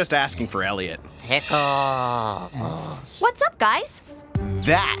 Just asking for Elliot. Pickles. What's up, guys?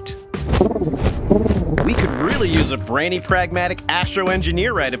 That. We could really use a brainy, pragmatic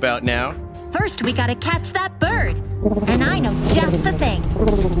astro-engineer right about now. First, we gotta catch that bird. And I know just the thing.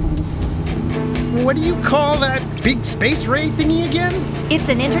 What do you call that big space ray thingy again? It's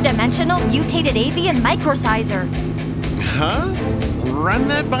an interdimensional mutated avian microsizer. Huh? Run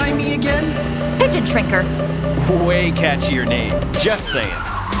that by me again? Pigeon shrinker. Way catchier name. Just saying.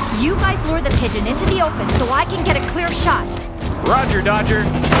 You guys lure the pigeon into the open so I can get a clear shot. Roger, Dodger.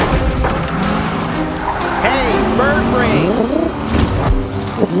 Hey, bird brain!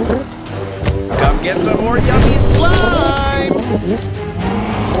 Come get some more yummy slime!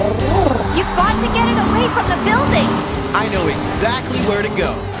 You've got to get it away from the buildings! I know exactly where to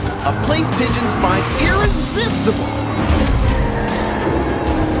go. A place pigeons find irresistible!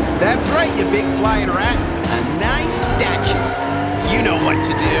 That's right, you big flying rat. A nice statue. You know what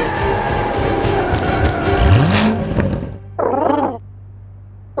to do.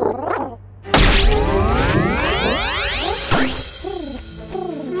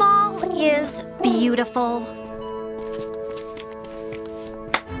 Is beautiful.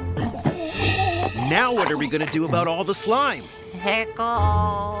 Now what are we gonna do about all the slime?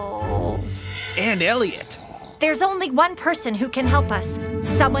 Pickles. And Elliot. There's only one person who can help us.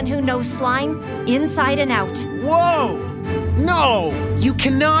 Someone who knows slime inside and out. Whoa! No! You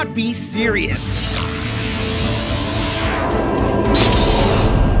cannot be serious.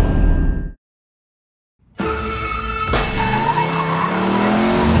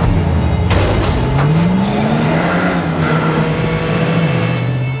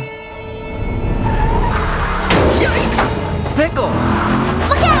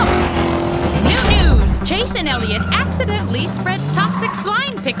 Chase and Elliot accidentally spread toxic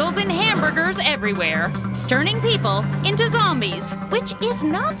slime pickles in hamburgers everywhere, turning people into zombies, which is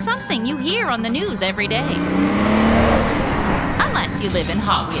not something you hear on the news every day. Unless you live in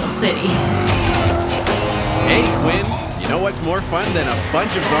Hot Wheel City. Hey, Quinn, you know what's more fun than a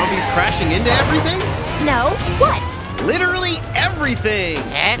bunch of zombies crashing into everything? No, what? Literally everything!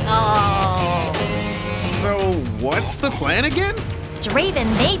 Pickles! So, what's the plan again? DRAVEN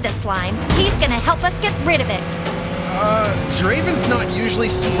made the slime. He's gonna help us get rid of it. DRAVEN's not usually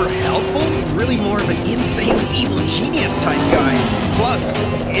super helpful. Really more of an insane, evil genius type guy. Plus,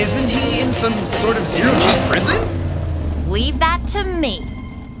 isn't he in some sort of zero-G prison? Leave that to me.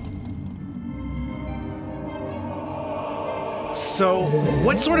 So,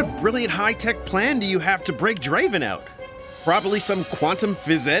 what sort of brilliant high-tech plan do you have to break DRAVEN out? Probably some quantum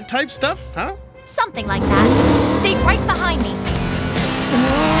phys ed type stuff, huh? Something like that. Stay right behind me.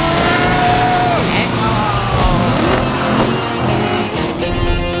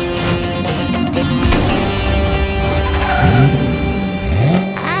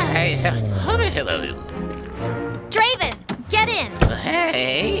 DRAVEN, get in!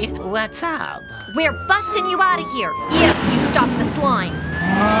 Hey, what's up? We're busting you out of here if you stop the slime.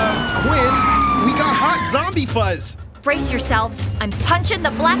 Quinn, we got hot zombie fuzz! Brace yourselves. I'm punching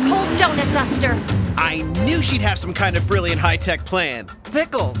the black hole donut duster. I knew she'd have some kind of brilliant high-tech plan.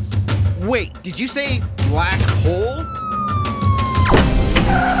 Pickles! Wait, did you say black hole?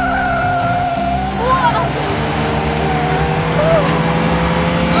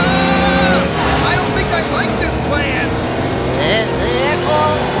 I don't think I I like this plan!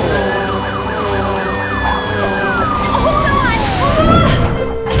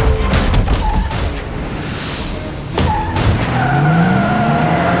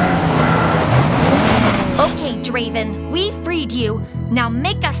 Okay, DRAVEN, we freed you. Now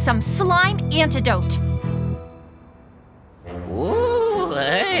make us some slime antidote. Ooh,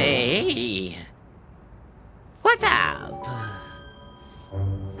 hey. What's up?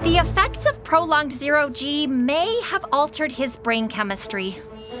 The effects of prolonged zero-G may have altered his brain chemistry.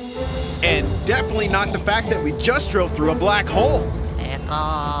 And definitely not the fact that we just drove through a black hole.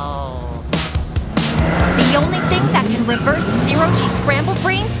 The only thing that can reverse zero-G scrambled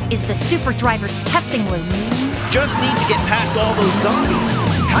brains is the super driver's testing loop. Just need to get past all those zombies.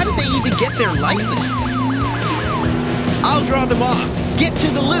 How did they even get their license? I'll draw them off. Get to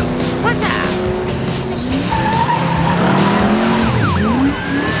the loop. What's that?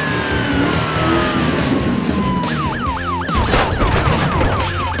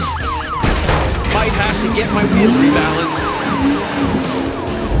 Might have to get my wheels rebalanced.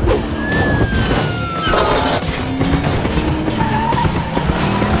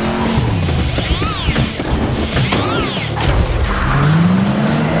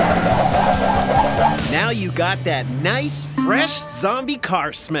 Now you got that nice, fresh zombie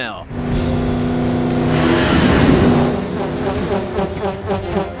car smell.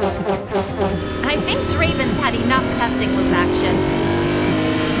 I think DRAVEN's had enough testing loop action.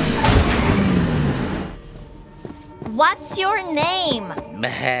 What's your name?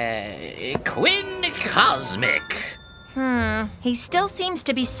 Quinn Cosmic. He still seems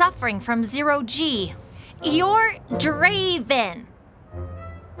to be suffering from zero-G. You're DRAVEN.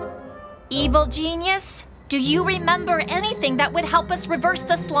 Evil genius, do you remember anything that would help us reverse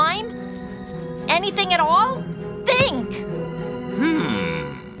the slime? Anything at all? Think!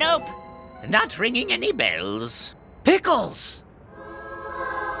 Nope. Not ringing any bells. Pickles!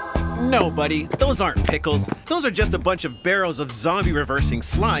 No, buddy, those aren't pickles. Those are just a bunch of barrels of zombie reversing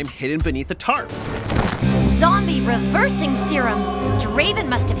slime hidden beneath the tarp. Zombie reversing serum. DRAVEN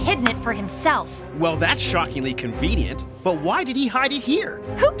must have hidden it for himself. Well, that's shockingly convenient, but why did he hide it here?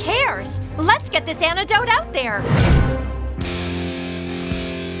 Who cares? Let's get this antidote out there.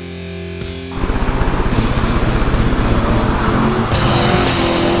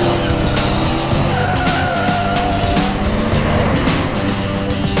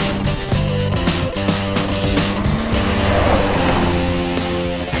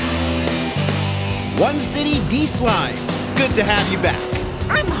 One City D-Slime. Good to have you back.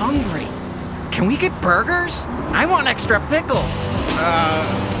 I'm hungry. Can we get burgers? I want extra pickles.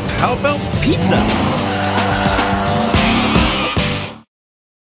 How about pizza?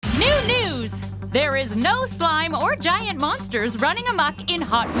 New news! There is no slime or giant monsters running amok in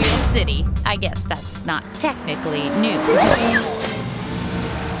Hot Wheels City. I guess that's not technically news.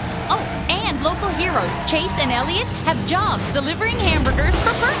 Oh, and local heroes Chase and Elliot have jobs delivering hamburgers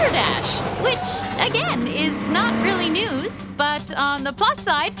for Burger Dash, which, again, is not really news, but on the plus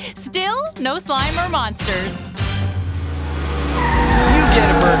side, still no slime or monsters. You get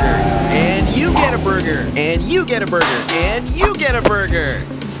a burger, and you get a burger, and you get a burger, and you get a burger.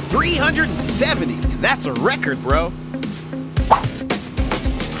 370. That's a record, bro.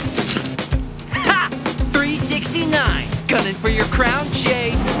 Ha! 369. Gunning for your crown,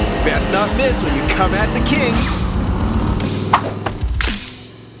 Chase. Best not miss when you come at the king.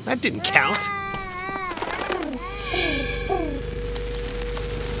 That didn't count.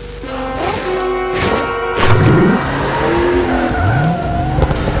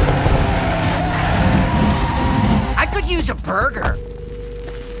 I could use a burger.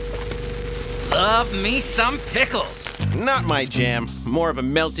 Love me some pickles. Not my jam. More of a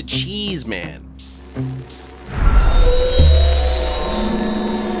melted cheese man.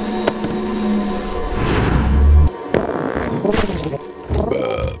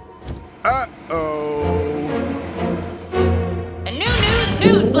 A new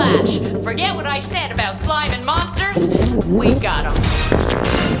news flash. Forget what I said about slime and monsters. We got them.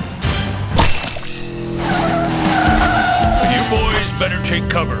 You boys better take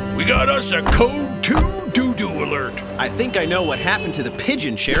cover. We got us a Code 2 doo-doo alert. I think I know what happened to the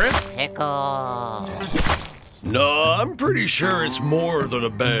pigeon, Sheriff. Pickles. No, I'm pretty sure it's more than a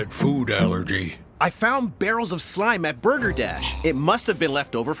bad food allergy. I found barrels of slime at Burger Dash. It must have been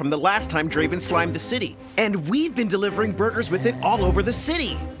left over from the last time DRAVEN slimed the city. And we've been delivering burgers with it all over the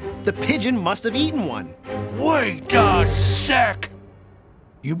city. The pigeon must have eaten one. Wait a sec.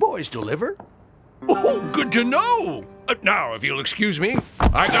 You boys deliver? Oh, good to know. Now, if you'll excuse me,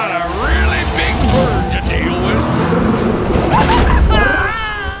 I got a really big bird to deal with.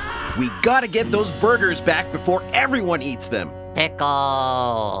 We gotta get those burgers back before everyone eats them.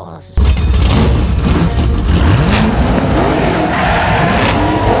 Pickles.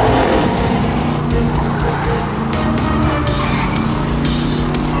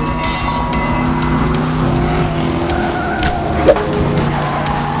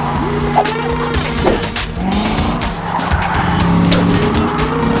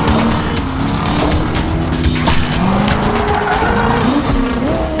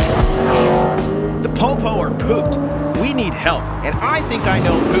 Pooped. We need help, and I think I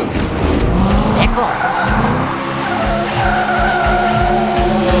know who. Pickles. Whoa!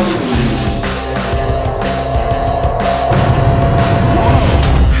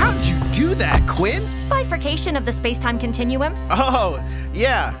 How'd you do that, Quinn? Bifurcation of the space-time continuum. Oh,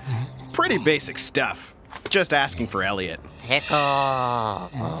 yeah. Pretty basic stuff. Just asking for Elliot.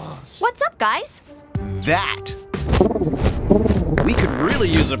 Pickles. What's up, guys? That. We could really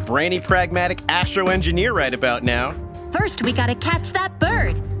use a brainy, pragmatic astro-engineer right about now. First, we gotta catch that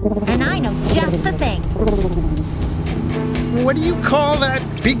bird. And I know just the thing. What do you call that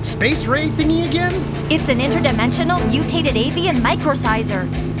big space ray thingy again? It's an interdimensional mutated avian microsizer.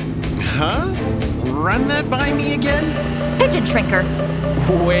 Huh? Run that by me again? Pigeon shrinker.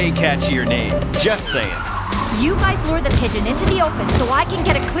 Way catchier name. Just saying. You guys lure the pigeon into the open so I can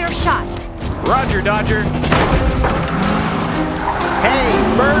get a clear shot. Roger, Dodger. Hey,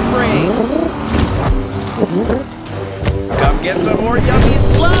 bird brain! Come get some more yummy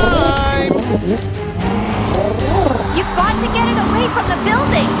slime! You've got to get it away from the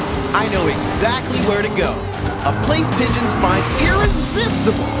buildings! I know exactly where to go. A place pigeons find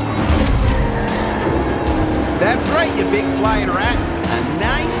irresistible! That's right, you big flying rat. A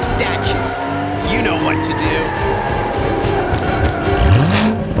nice statue. You know what to do.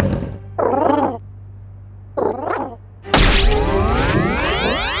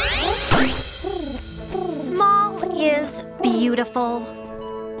 Is beautiful.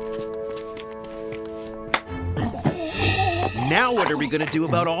 Now what are we gonna do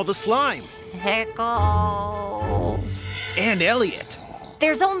about all the slime? Pickles. And Elliot.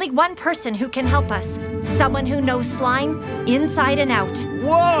 There's only one person who can help us. Someone who knows slime inside and out.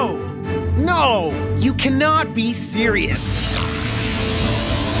 Whoa! No! You cannot be serious.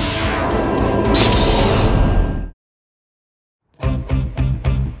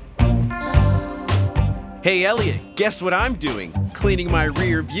 Hey, Elliot, guess what I'm doing? Cleaning my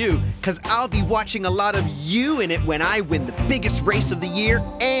rear view, cause I'll be watching a lot of you in it when I win the biggest race of the year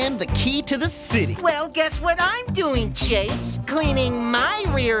and the key to the city. Well, guess what I'm doing, Chase? Cleaning my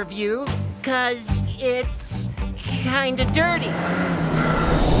rear view, cause it's kinda dirty.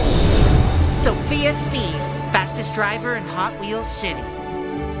 Sophia Speed, fastest driver in Hot Wheels City.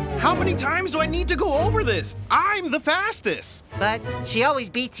 How many times do I need to go over this? I'm the fastest. But she always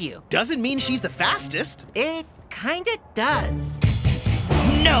beats you. Doesn't mean she's the fastest. It kinda does.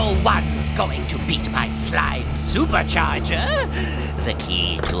 No one's going to beat my slime supercharger. The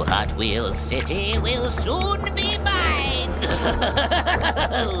key to Hot Wheels City will soon be mine.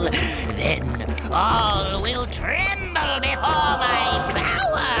 Then all will tremble before my power.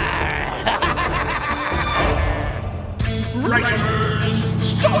 Racers,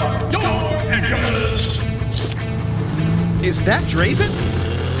 start your engines! Is that DRAVEN?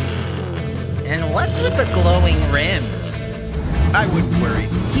 And what's with the glowing rims? I wouldn't worry.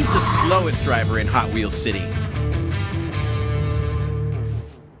 He's the slowest driver in Hot Wheels City.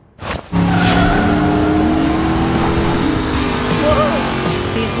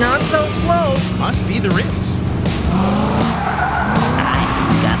 Whoa! He's not so slow. Must be the rims.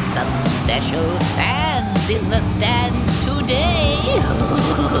 I've got some special fans in the stands today.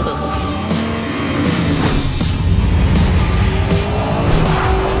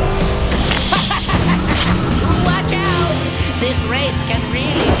 Watch out! This race can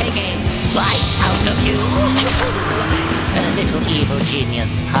really take a bite out of you. A little evil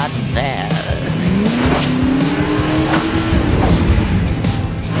genius pun there.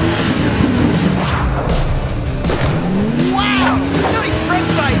 Wow! Nice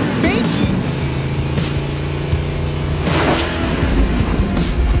frontside banky!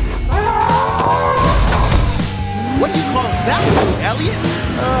 What do you call that move, Elliot?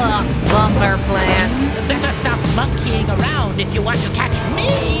 Ugh, lumber plant. Better stop monkeying around if you want to catch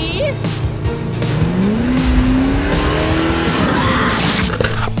me!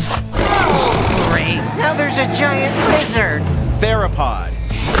 Oh, great. Now there's a giant lizard. Theropod.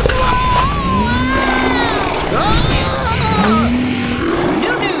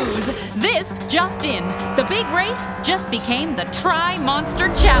 New news! This just in. The big race just became the Tri-Monster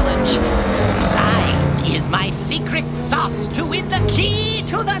Challenge. Slime is my secret sauce to win the key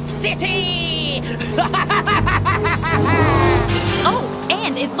to the city! Oh,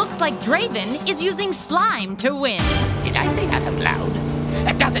 and it looks like DRAVEN is using slime to win. Did I say that out loud?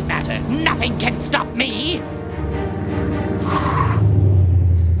 It doesn't matter. Nothing can stop me!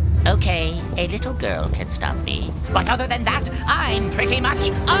 Okay, a little girl can stop me. But other than that, I'm pretty much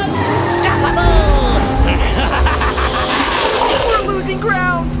unstoppable! We're losing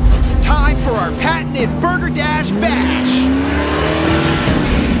ground! Time for our patented Burger Dash Bash!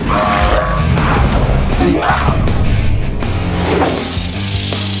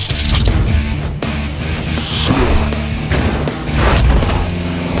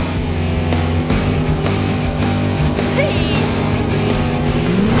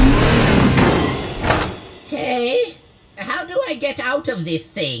 Hey, how do I get out of this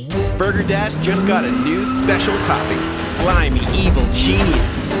thing? Burger Dash just got a new special topping, Slimy Evil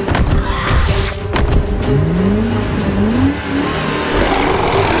Genius.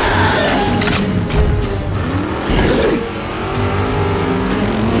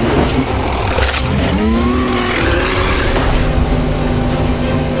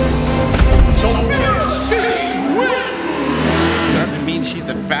 Doesn't mean she's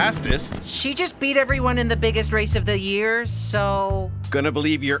the fastest. She just beat everyone in the biggest race of the year, so... Gonna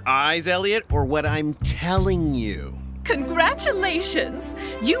believe your eyes, Elliot, or what I'm telling you? Congratulations!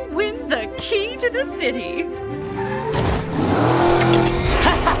 You win the key to the city!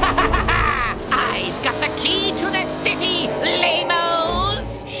 I've got the key to the city,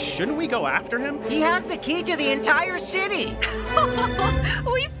 lamos! Shouldn't we go after him? He has the key to the entire city!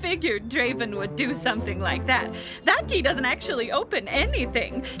 We figured DRAVEN would do something like that. That key doesn't actually open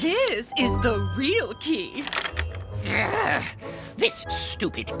anything. This is the real key. This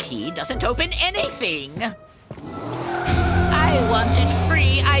stupid key doesn't open anything. I wanted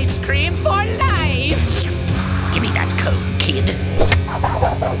free ice cream for life. Give me that code, kid.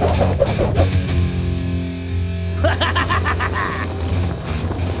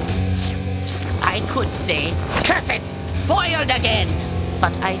 I could say, curses, foiled again.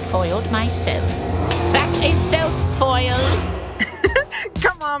 But I foiled myself. That's a self-foil.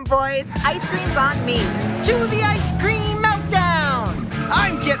 Come on, boys. Ice cream's on me. To the ice cream meltdown!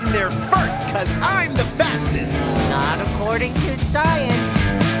 I'm getting there first, cause I'm the fastest. Not according to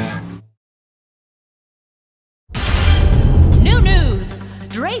science. New news!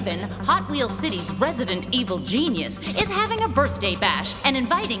 DRAVEN, Hot Wheels City's resident evil genius, is having a birthday bash and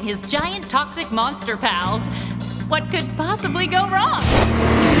inviting his giant toxic monster pals. What could possibly go wrong?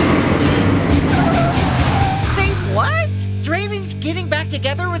 Say what? DRAVEN's getting back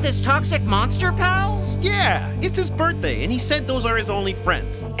together with his toxic monster pals? Yeah, it's his birthday, and he said those are his only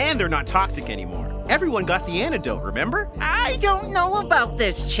friends. And they're not toxic anymore. Everyone got the antidote, remember? I don't know about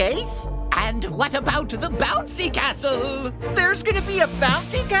this, Chase. And what about the bouncy castle? There's gonna be a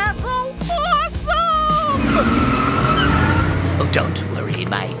bouncy castle? Awesome! Oh, don't worry,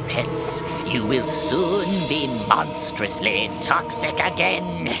 my pets. You will soon be monstrously toxic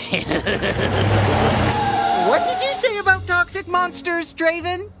again. What did you say about toxic monsters,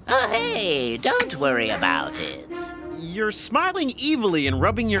 DRAVEN? Oh, hey, don't worry about it. You're smiling evilly and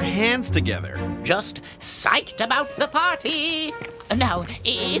rubbing your hands together. Just psyched about the party. Now,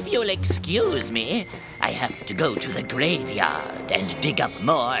 if you'll excuse me, I have to go to the graveyard and dig up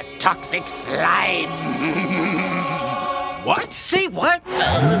more toxic slime. What? Say what?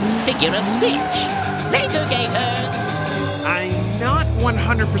 Figure of speech. Later, Gators. I'm not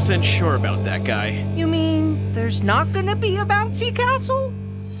 100% sure about that guy. You mean there's not gonna be a bouncy castle?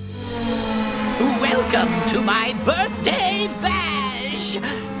 Welcome to my birthday bash!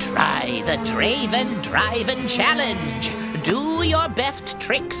 Try the DRAVEN Challenge. Do your best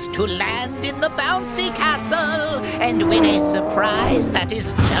tricks to land in the bouncy castle and win a surprise that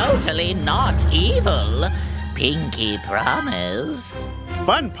is totally not evil. Pinky promise.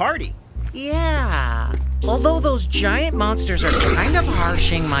 Fun party. Yeah. Although those giant monsters are kind of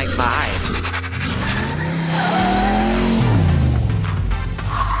harshing my vibe.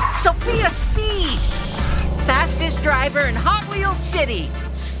 Sophia Speed! Fastest driver in Hot Wheels City!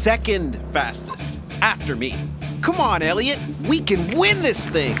 Second fastest. After me. Come on, Elliot. We can win this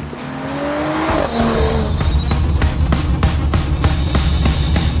thing.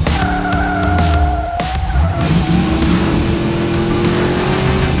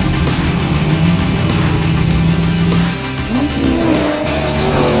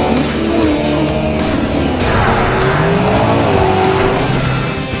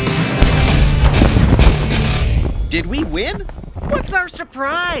 Did we win? What's our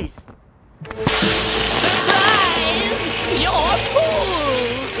surprise? Surprise! You're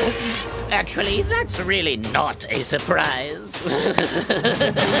fools! Actually, that's really not a surprise. I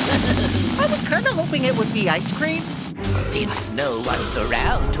was kind of hoping it would be ice cream. Since no one's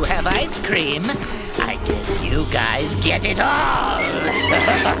around to have ice cream, I guess you guys get it all.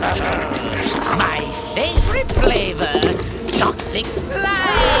 My favorite flavor, toxic slime.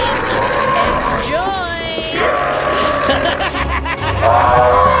 Enjoy!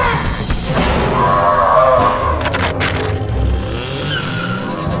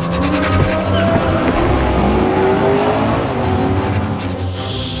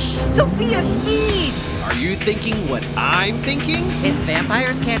 Sophia, speed! Are you thinking what I'm thinking? If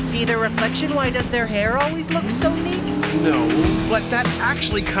vampires can't see their reflection, why does their hair always look so neat? No, but that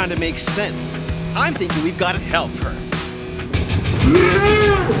actually kind of makes sense. I'm thinking we've got to help her.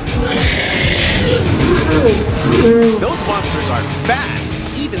 Those monsters are fast.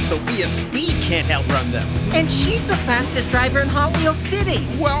 Even Sophia's speed can't outrun them. And she's the fastest driver in Hot Wheels City.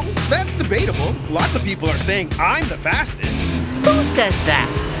 Well, that's debatable. Lots of people are saying I'm the fastest. Who says that?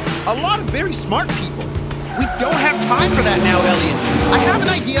 A lot of very smart people. We don't have time for that now, Elliot. I have an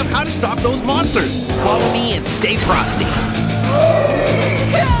idea of how to stop those monsters. Follow me and stay frosty.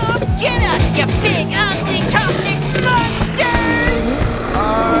 Come get us, you big, ugly, toxic monsters!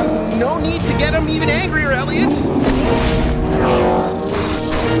 No need to get them even angrier, Elliot.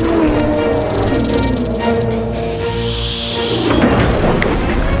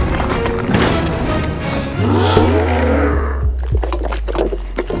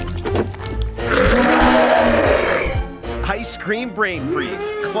 Ice cream brain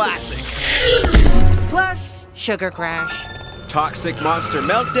freeze, classic. Plus, sugar crash. Toxic monster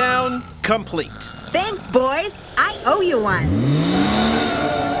meltdown, complete. Thanks, boys. I owe you one.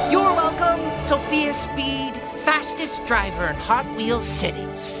 You're welcome, Sophia Speed, fastest driver in Hot Wheels City.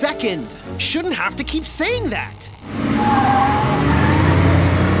 Second, shouldn't have to keep saying that.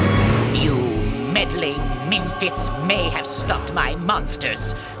 You meddling misfits may have stopped my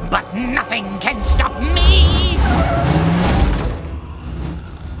monsters, but nothing can stop me!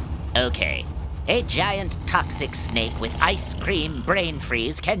 Okay, a giant toxic snake with ice cream brain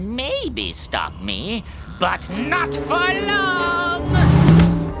freeze can maybe stop me, but not for long!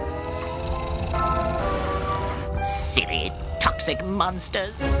 Silly toxic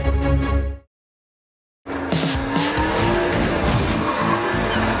monsters.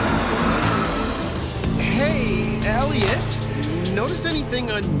 Hey, Elliot. Notice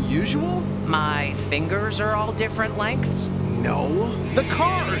anything unusual? My fingers are all different lengths? No. The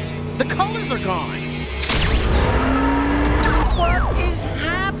cars. The colors are gone. What is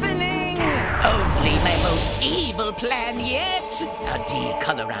happening? Only my most evil plan yet. A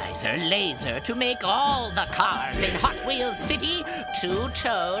decolorizer laser to make all the cars in Hot Wheels City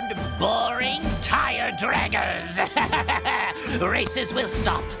two-toned, boring tire draggers. Races will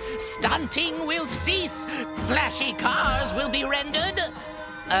stop. Stunting will cease. Flashy cars will be rendered,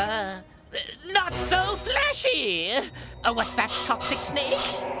 not so flashy. What's that, toxic snake?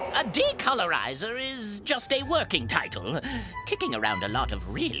 A decolorizer is just a working title, kicking around a lot of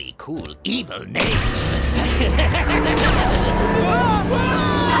really cool evil names.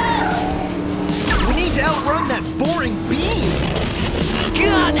 We need to outrun that boring beam.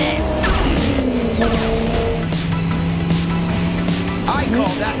 Got it! I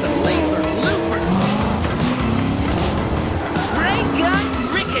call that the laser looper. Ray gun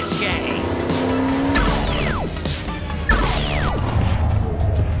ricochet.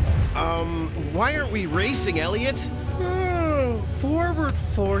 Why aren't we racing, Elliot? Forward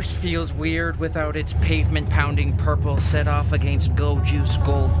force feels weird without its pavement-pounding purple set off against Go Juice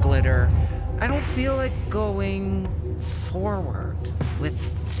gold glitter. I don't feel like going forward with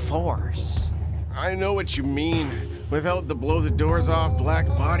force. I know what you mean. Without the blow-the-doors-off black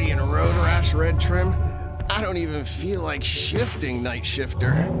body and road rash red trim, I don't even feel like shifting, Night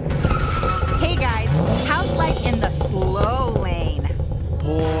Shifter. Hey guys, how's life in the slow lane?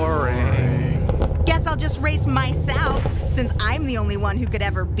 Boring. Guess I'll just race myself, since I'm the only one who could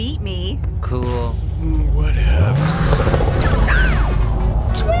ever beat me. Cool. Whatevs.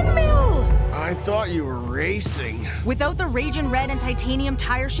 Twin mill! I thought you were racing. Without the Ragin' Red and Titanium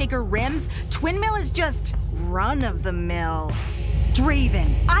Tire Shaker rims, Twin Mill is just run-of-the-mill.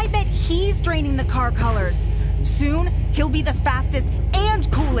 DRAVEN, I bet he's draining the car colors. Soon, he'll be the fastest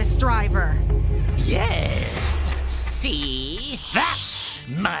and coolest driver. Yes. See? That's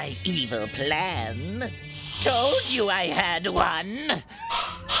my evil plan. Told you I had one.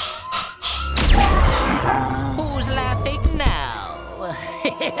 Who's laughing now?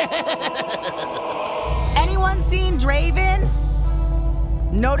 Anyone seen DRAVEN?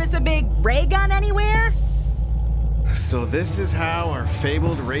 Notice a big ray gun anywhere? So this is how our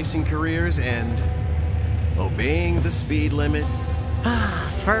fabled racing careers end. Obeying the speed limit.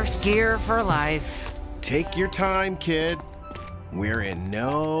 First gear for life. Take your time, kid. We're in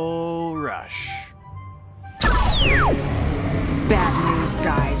no rush. Bad news,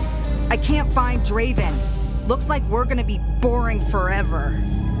 guys. I can't find DRAVEN. Looks like we're gonna be boring forever.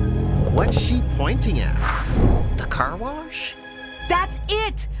 What's she pointing at? The car wash? That's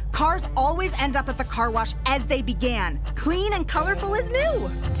it! Cars always end up at the car wash as they began. Clean and colorful as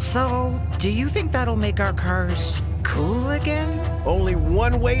new. So, do you think that'll make our cars cool again? Only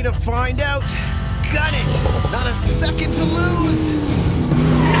one way to find out. Gun it! Not a second to lose!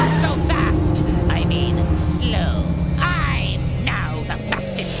 Not so fast! I mean, slow. I'm now the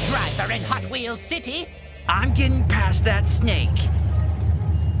fastest driver in Hot Wheels City. I'm getting past that snake.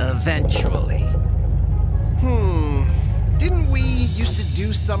 Eventually. Didn't we used to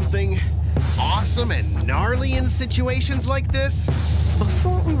do something awesome and gnarly in situations like this?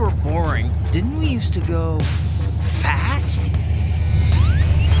 Before we were boring, didn't we used to go fast?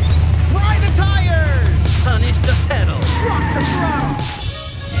 Fry the tires! Punish the pedal. Rock the throttle.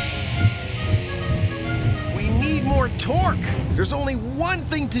 We need more torque. There's only one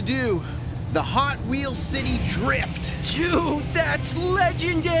thing to do. The Hot Wheels City Drift. Dude, that's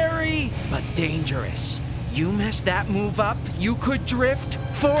legendary! But dangerous. You mess that move up, you could drift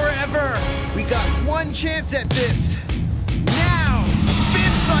forever. We got one chance at this. Now,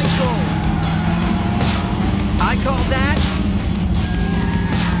 spin cycle. I call that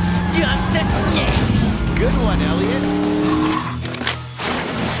stunt the snake. Good one, Elliot.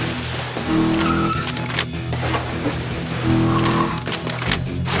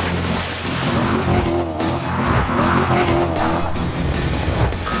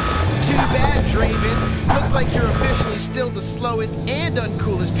 Too bad, DRAVEN. Looks like you're officially still the slowest and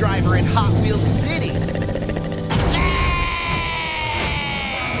uncoolest driver in Hot Wheels City.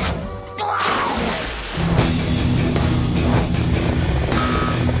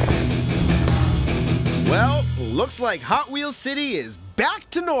 Well, looks like Hot Wheels City is back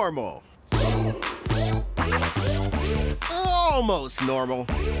to normal. Almost normal.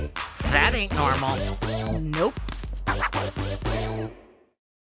 That ain't normal. Nope.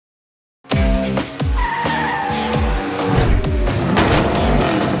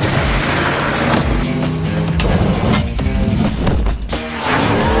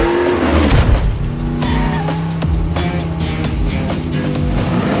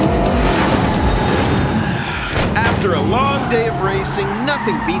 After a long day of racing,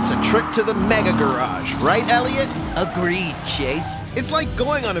 nothing beats a trip to the Mega Garage, right, Elliot? Agreed, Chase. It's like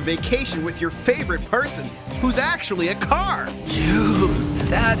going on a vacation with your favorite person, who's actually a car. Dude,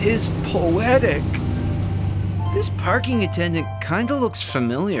 that is poetic. This parking attendant kinda looks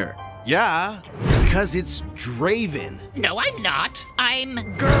familiar. Yeah, because it's DRAVEN. No, I'm not. I'm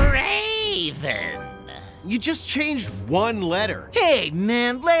DRAVEN. You just changed one letter. Hey,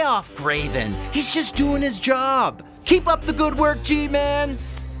 man, lay off DRAVEN. He's just doing his job. Keep up the good work, G-Man.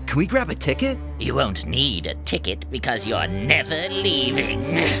 Can we grab a ticket? You won't need a ticket because you're never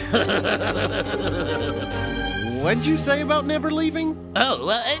leaving. What'd you say about never leaving? Oh,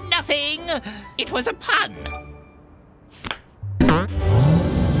 nothing. It was a pun.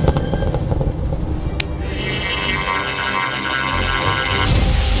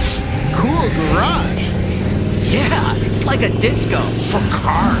 Cool garage. Yeah, it's like a disco for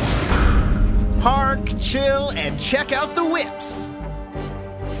cars. Park, chill, and check out the whips.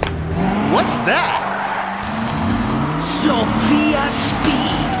 What's that? Sophia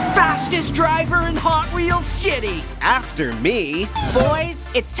Speed, fastest driver in Hot Wheels City. After me. Boys,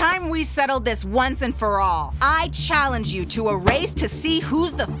 it's time we settled this once and for all. I challenge you to a race to see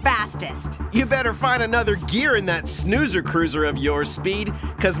who's the fastest. You better find another gear in that snoozer cruiser of yours, Speed,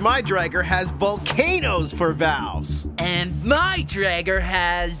 because my dragger has volcanoes for valves. And my dragger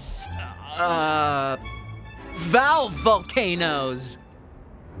has, valve volcanoes.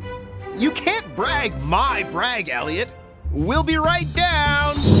 You can't brag my brag, Elliot. We'll be right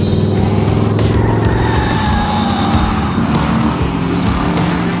down.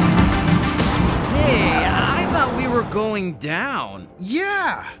 Hey, I thought we were going down.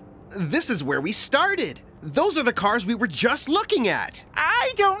 Yeah, this is where we started. Those are the cars we were just looking at.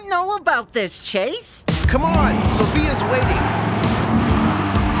 I don't know about this, Chase. Come on, Sophia's waiting.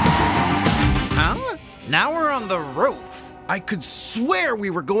 Huh? Now we're on the roof. I could swear we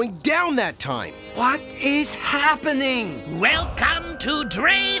were going down that time. What is happening? Welcome to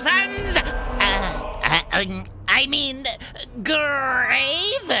DRAVEN's,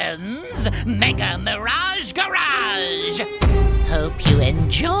 DRAVEN's Mega Mirage Garage. Hope you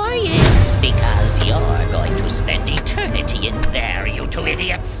enjoy it. Because you're going to spend eternity in there, you two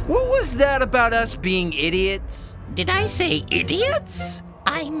idiots. What was that about us being idiots? Did I say idiots?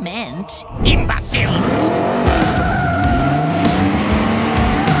 I meant imbeciles.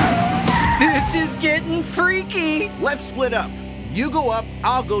 This is getting freaky. Let's split up. You go up,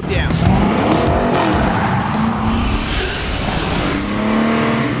 I'll go down.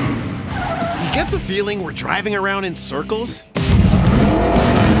 You get the feeling we're driving around in circles?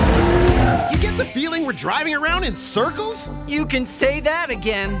 You get the feeling we're driving around in circles? You can say that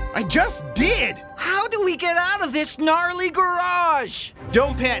again. I just did! How do we get out of this gnarly garage?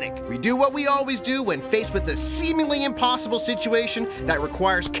 Don't panic. We do what we always do when faced with a seemingly impossible situation that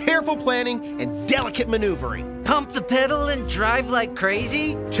requires careful planning and delicate maneuvering. Pump the pedal and drive like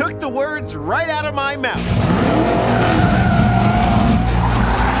crazy? Took the words right out of my mouth.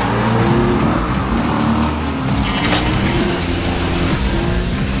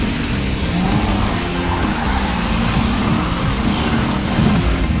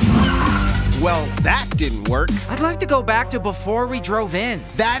 Well, that didn't work. I'd like to go back to before we drove in.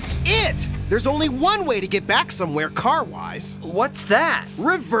 That's it! There's only one way to get back somewhere car-wise. What's that?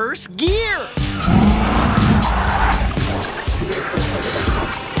 Reverse gear!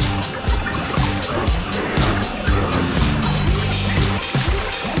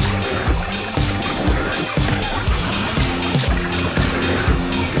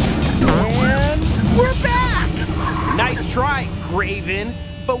 And we're back! Nice try, DRAVEN.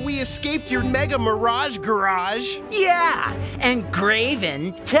 But we escaped your Mega Mirage garage. Yeah, and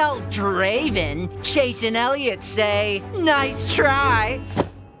DRAVEN, tell DRAVEN, Chase and Elliot say, nice try.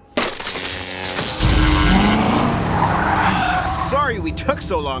 Sorry we took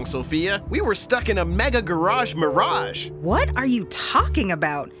so long, Sophia. We were stuck in a Mega Garage Mirage. What are you talking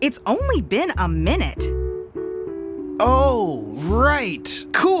about? It's only been a minute. Oh, right.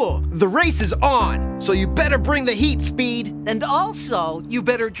 Cool. The race is on, so you better bring the heat, Speed. And also, you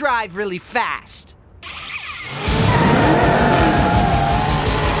better drive really fast.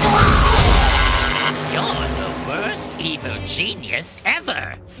 You're the worst evil genius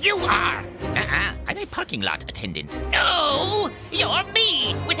ever. You are. I'm a parking lot attendant. No, you're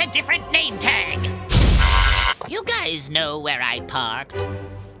me with a different name tag. You guys know where I parked.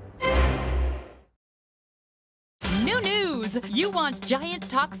 New news! You want giant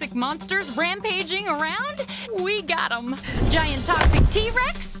toxic monsters rampaging around? We got them! Giant toxic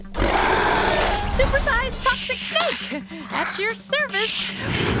T-Rex? Supersized toxic snake? At your service!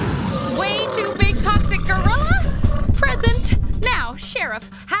 Way too big toxic gorilla? Present! Now, Sheriff,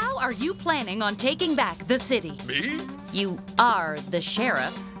 how are you planning on taking back the city? Me? You are the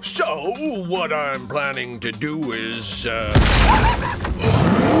sheriff. So, what I'm planning to do is,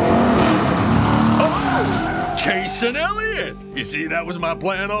 Oh! Chase and Elliot! You see, that was my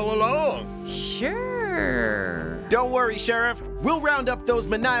plan all along. Sure. Don't worry, Sheriff. We'll round up those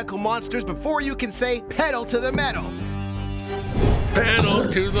maniacal monsters before you can say pedal to the metal.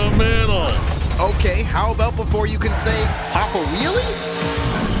 Pedal to the metal. Okay, how about before you can say pop a wheelie?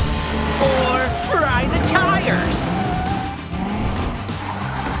 Or fry the tires.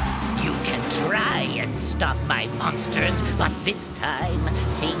 You can try and stop my monsters, but this time,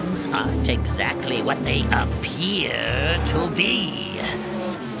 things aren't exactly what they appear to be.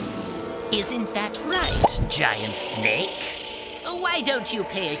 Isn't that right, Giant Snake? Why don't you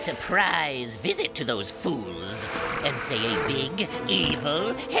pay a surprise visit to those fools and say a big,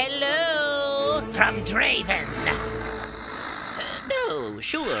 evil hello from DRAVEN? No,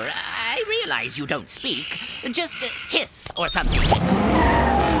 sure, I realize you don't speak. Just hiss or something.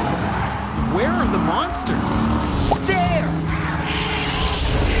 Where are the monsters? There!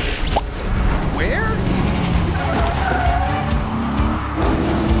 Where?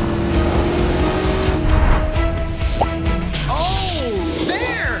 Oh,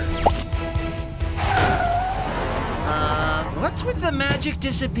 there! What's with the magic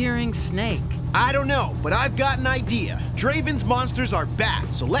disappearing snake? I don't know, but I've got an idea. DRAVEN's monsters are back,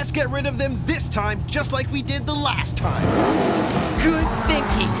 so let's get rid of them this time, just like we did the last time. Good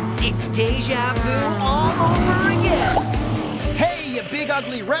thinking. It's deja vu all over again. Hey, you big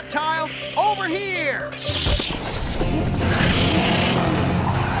ugly reptile, over here!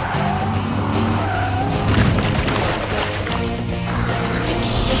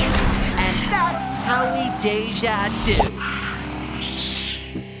 And that's how we deja do.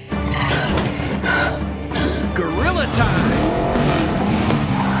 Gorilla time!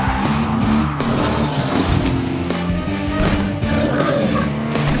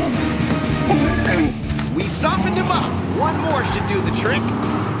 We softened him up. One more should do the trick.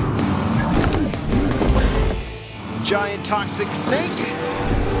 Giant toxic snake.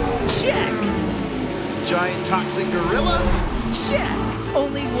 Check! giant toxic gorilla? Check!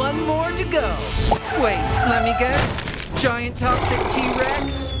 Only one more to go. Wait, let me guess. Giant toxic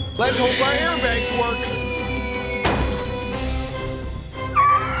T-Rex? Let's hope our airbags work.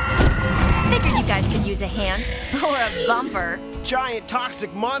 Figured you guys could use a hand. Or a bumper. Giant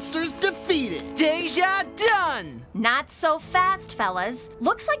toxic monsters defeated. Deja done! Not so fast, fellas.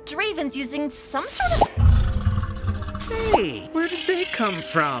 Looks like DRAVEN's using some sort of... Hey, where did they come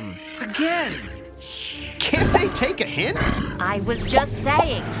from? Again! Can't they take a hint? I was just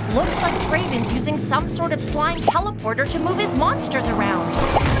saying. Looks like DRAVEN's using some sort of slime teleporter to move his monsters around.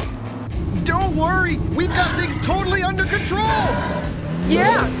 Don't worry, we've got things totally under control!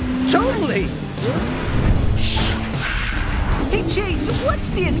 Yeah, totally! Hey Chase, what's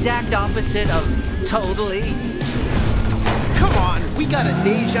the exact opposite of totally? Come on, we gotta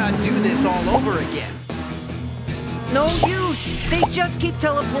deja do this all over again. No use! They just keep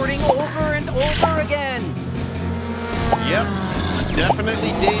teleporting over and over again! Yep,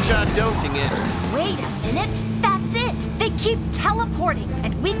 definitely deja doting it. Wait a minute, that's it! They keep teleporting,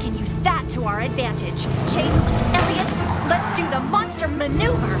 and we can use that to our advantage. Chase, Elliot, let's do the monster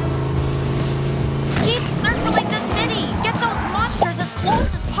maneuver! Keep circling the city! Get those monsters as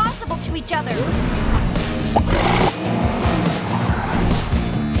close as possible to each other!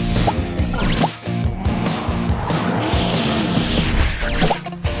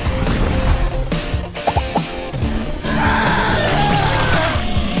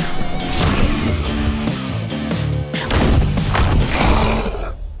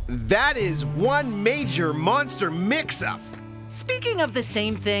 That is one major monster mix-up. Speaking of the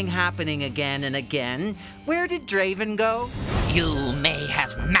same thing happening again and again, where did DRAVEN go? You may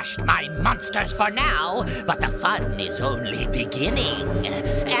have mashed my monsters for now, but the fun is only beginning.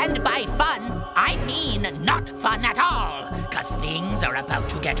 And by fun, I mean not fun at all, 'cause things are about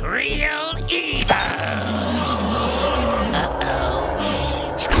to get real evil. Uh-oh.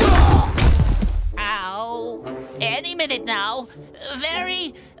 Ow. Any minute now.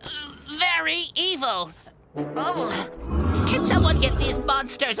 Very evil. Oh. Can someone get these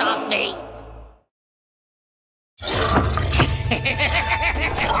monsters off me?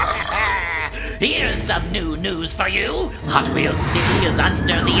 Here's some new news for you. Hot Wheels City is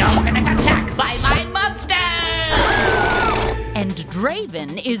under the ultimate attack by my monsters! And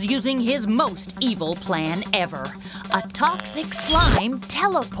DRAVEN is using his most evil plan ever. A toxic slime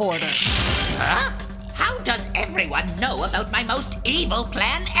teleporter. Huh? How does everyone know about my most evil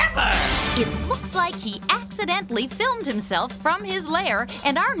plan ever? It looks like he accidentally filmed himself from his lair,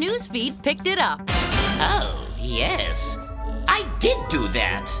 and our newsfeed picked it up. Oh, yes. I did do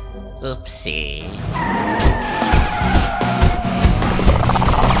that. Oopsie.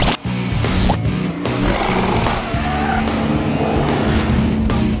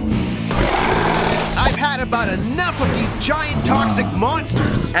 I've had about enough of these giant toxic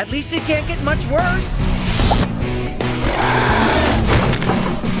monsters. At least it can't get much worse.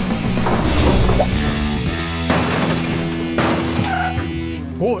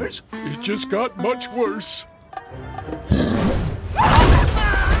 Boys, it just got much worse.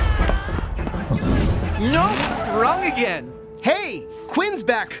 Nope, wrong again. Hey, Quinn's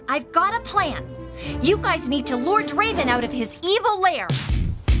back. I've got a plan. You guys need to lure DRAVEN out of his evil lair.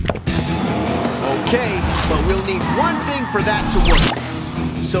 Okay, but we'll need one thing for that to work.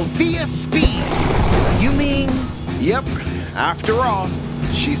 Sophia speed. You mean? Yep, after all,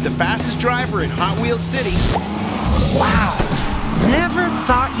 she's the fastest driver in Hot Wheels City. Wow, never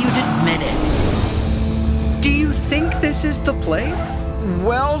thought you'd admit it. Do you think this is the place?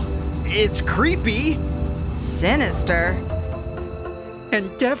 Well, it's creepy. Sinister.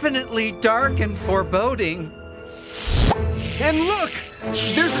 And definitely dark and foreboding. And look!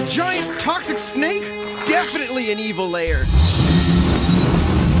 There's a giant toxic snake! Definitely an evil lair!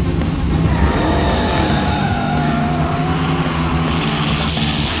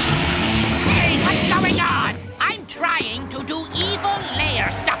 Hey, what's going on? I'm trying to do evil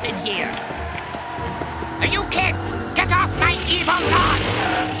lair stuff in here. You kids, get off my evil lawn!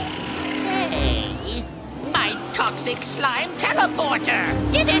 Hey, my toxic slime teleporter!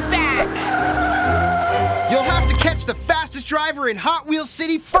 Give it back! You'll have to catch the fastest driver in Hot Wheels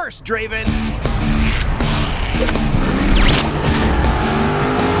City first, DRAVEN!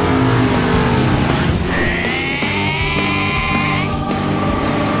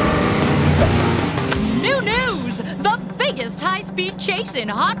 New news! The biggest high-speed chase in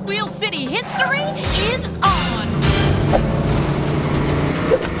Hot Wheels City history is on!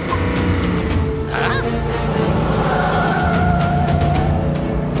 Huh?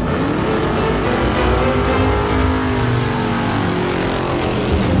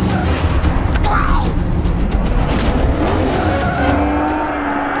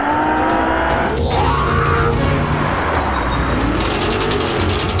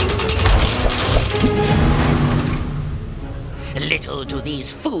 Little do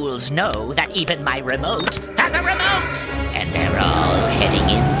these fools know that even my remote has a remote! And they're all heading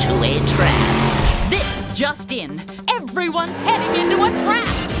into a trap. This just in. Everyone's heading into a trap.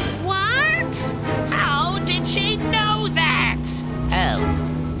 What? How did she know that?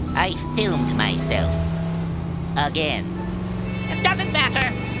 Oh, I filmed myself. Again. It doesn't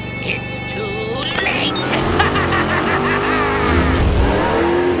matter. It's too late.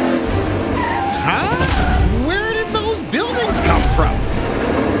 Huh? Where did those buildings come from?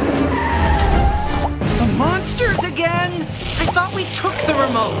 The monsters again? I thought we took the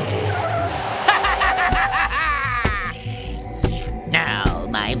remote. Now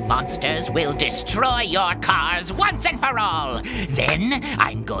my monsters will destroy your cars once and for all. Then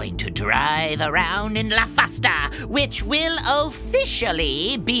I'm going to drive around in La Fasta, which will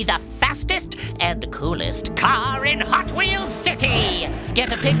officially be the fastest and coolest car in Hot Wheels City.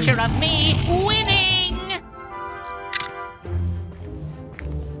 Get a picture of me winning.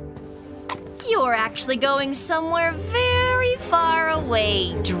 You're actually going somewhere very far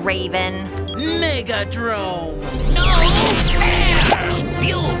away, Draven. Megadrome. No fair!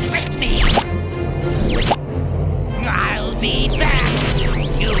 You tricked me. I'll be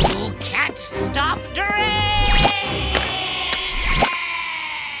back. You can't stop Draven!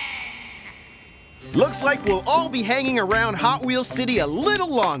 Looks like we'll all be hanging around Hot Wheels City a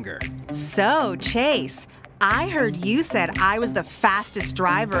little longer. So, Chase, I heard you said I was the fastest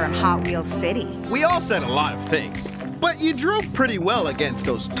driver in Hot Wheels City. We all said a lot of things, but you drove pretty well against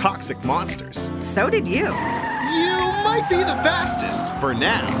those toxic monsters. So did you. You might be the fastest for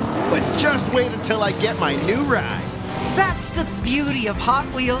now, but just wait until I get my new ride. That's the beauty of Hot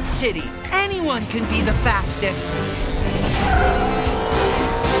Wheels City. Anyone can be the fastest.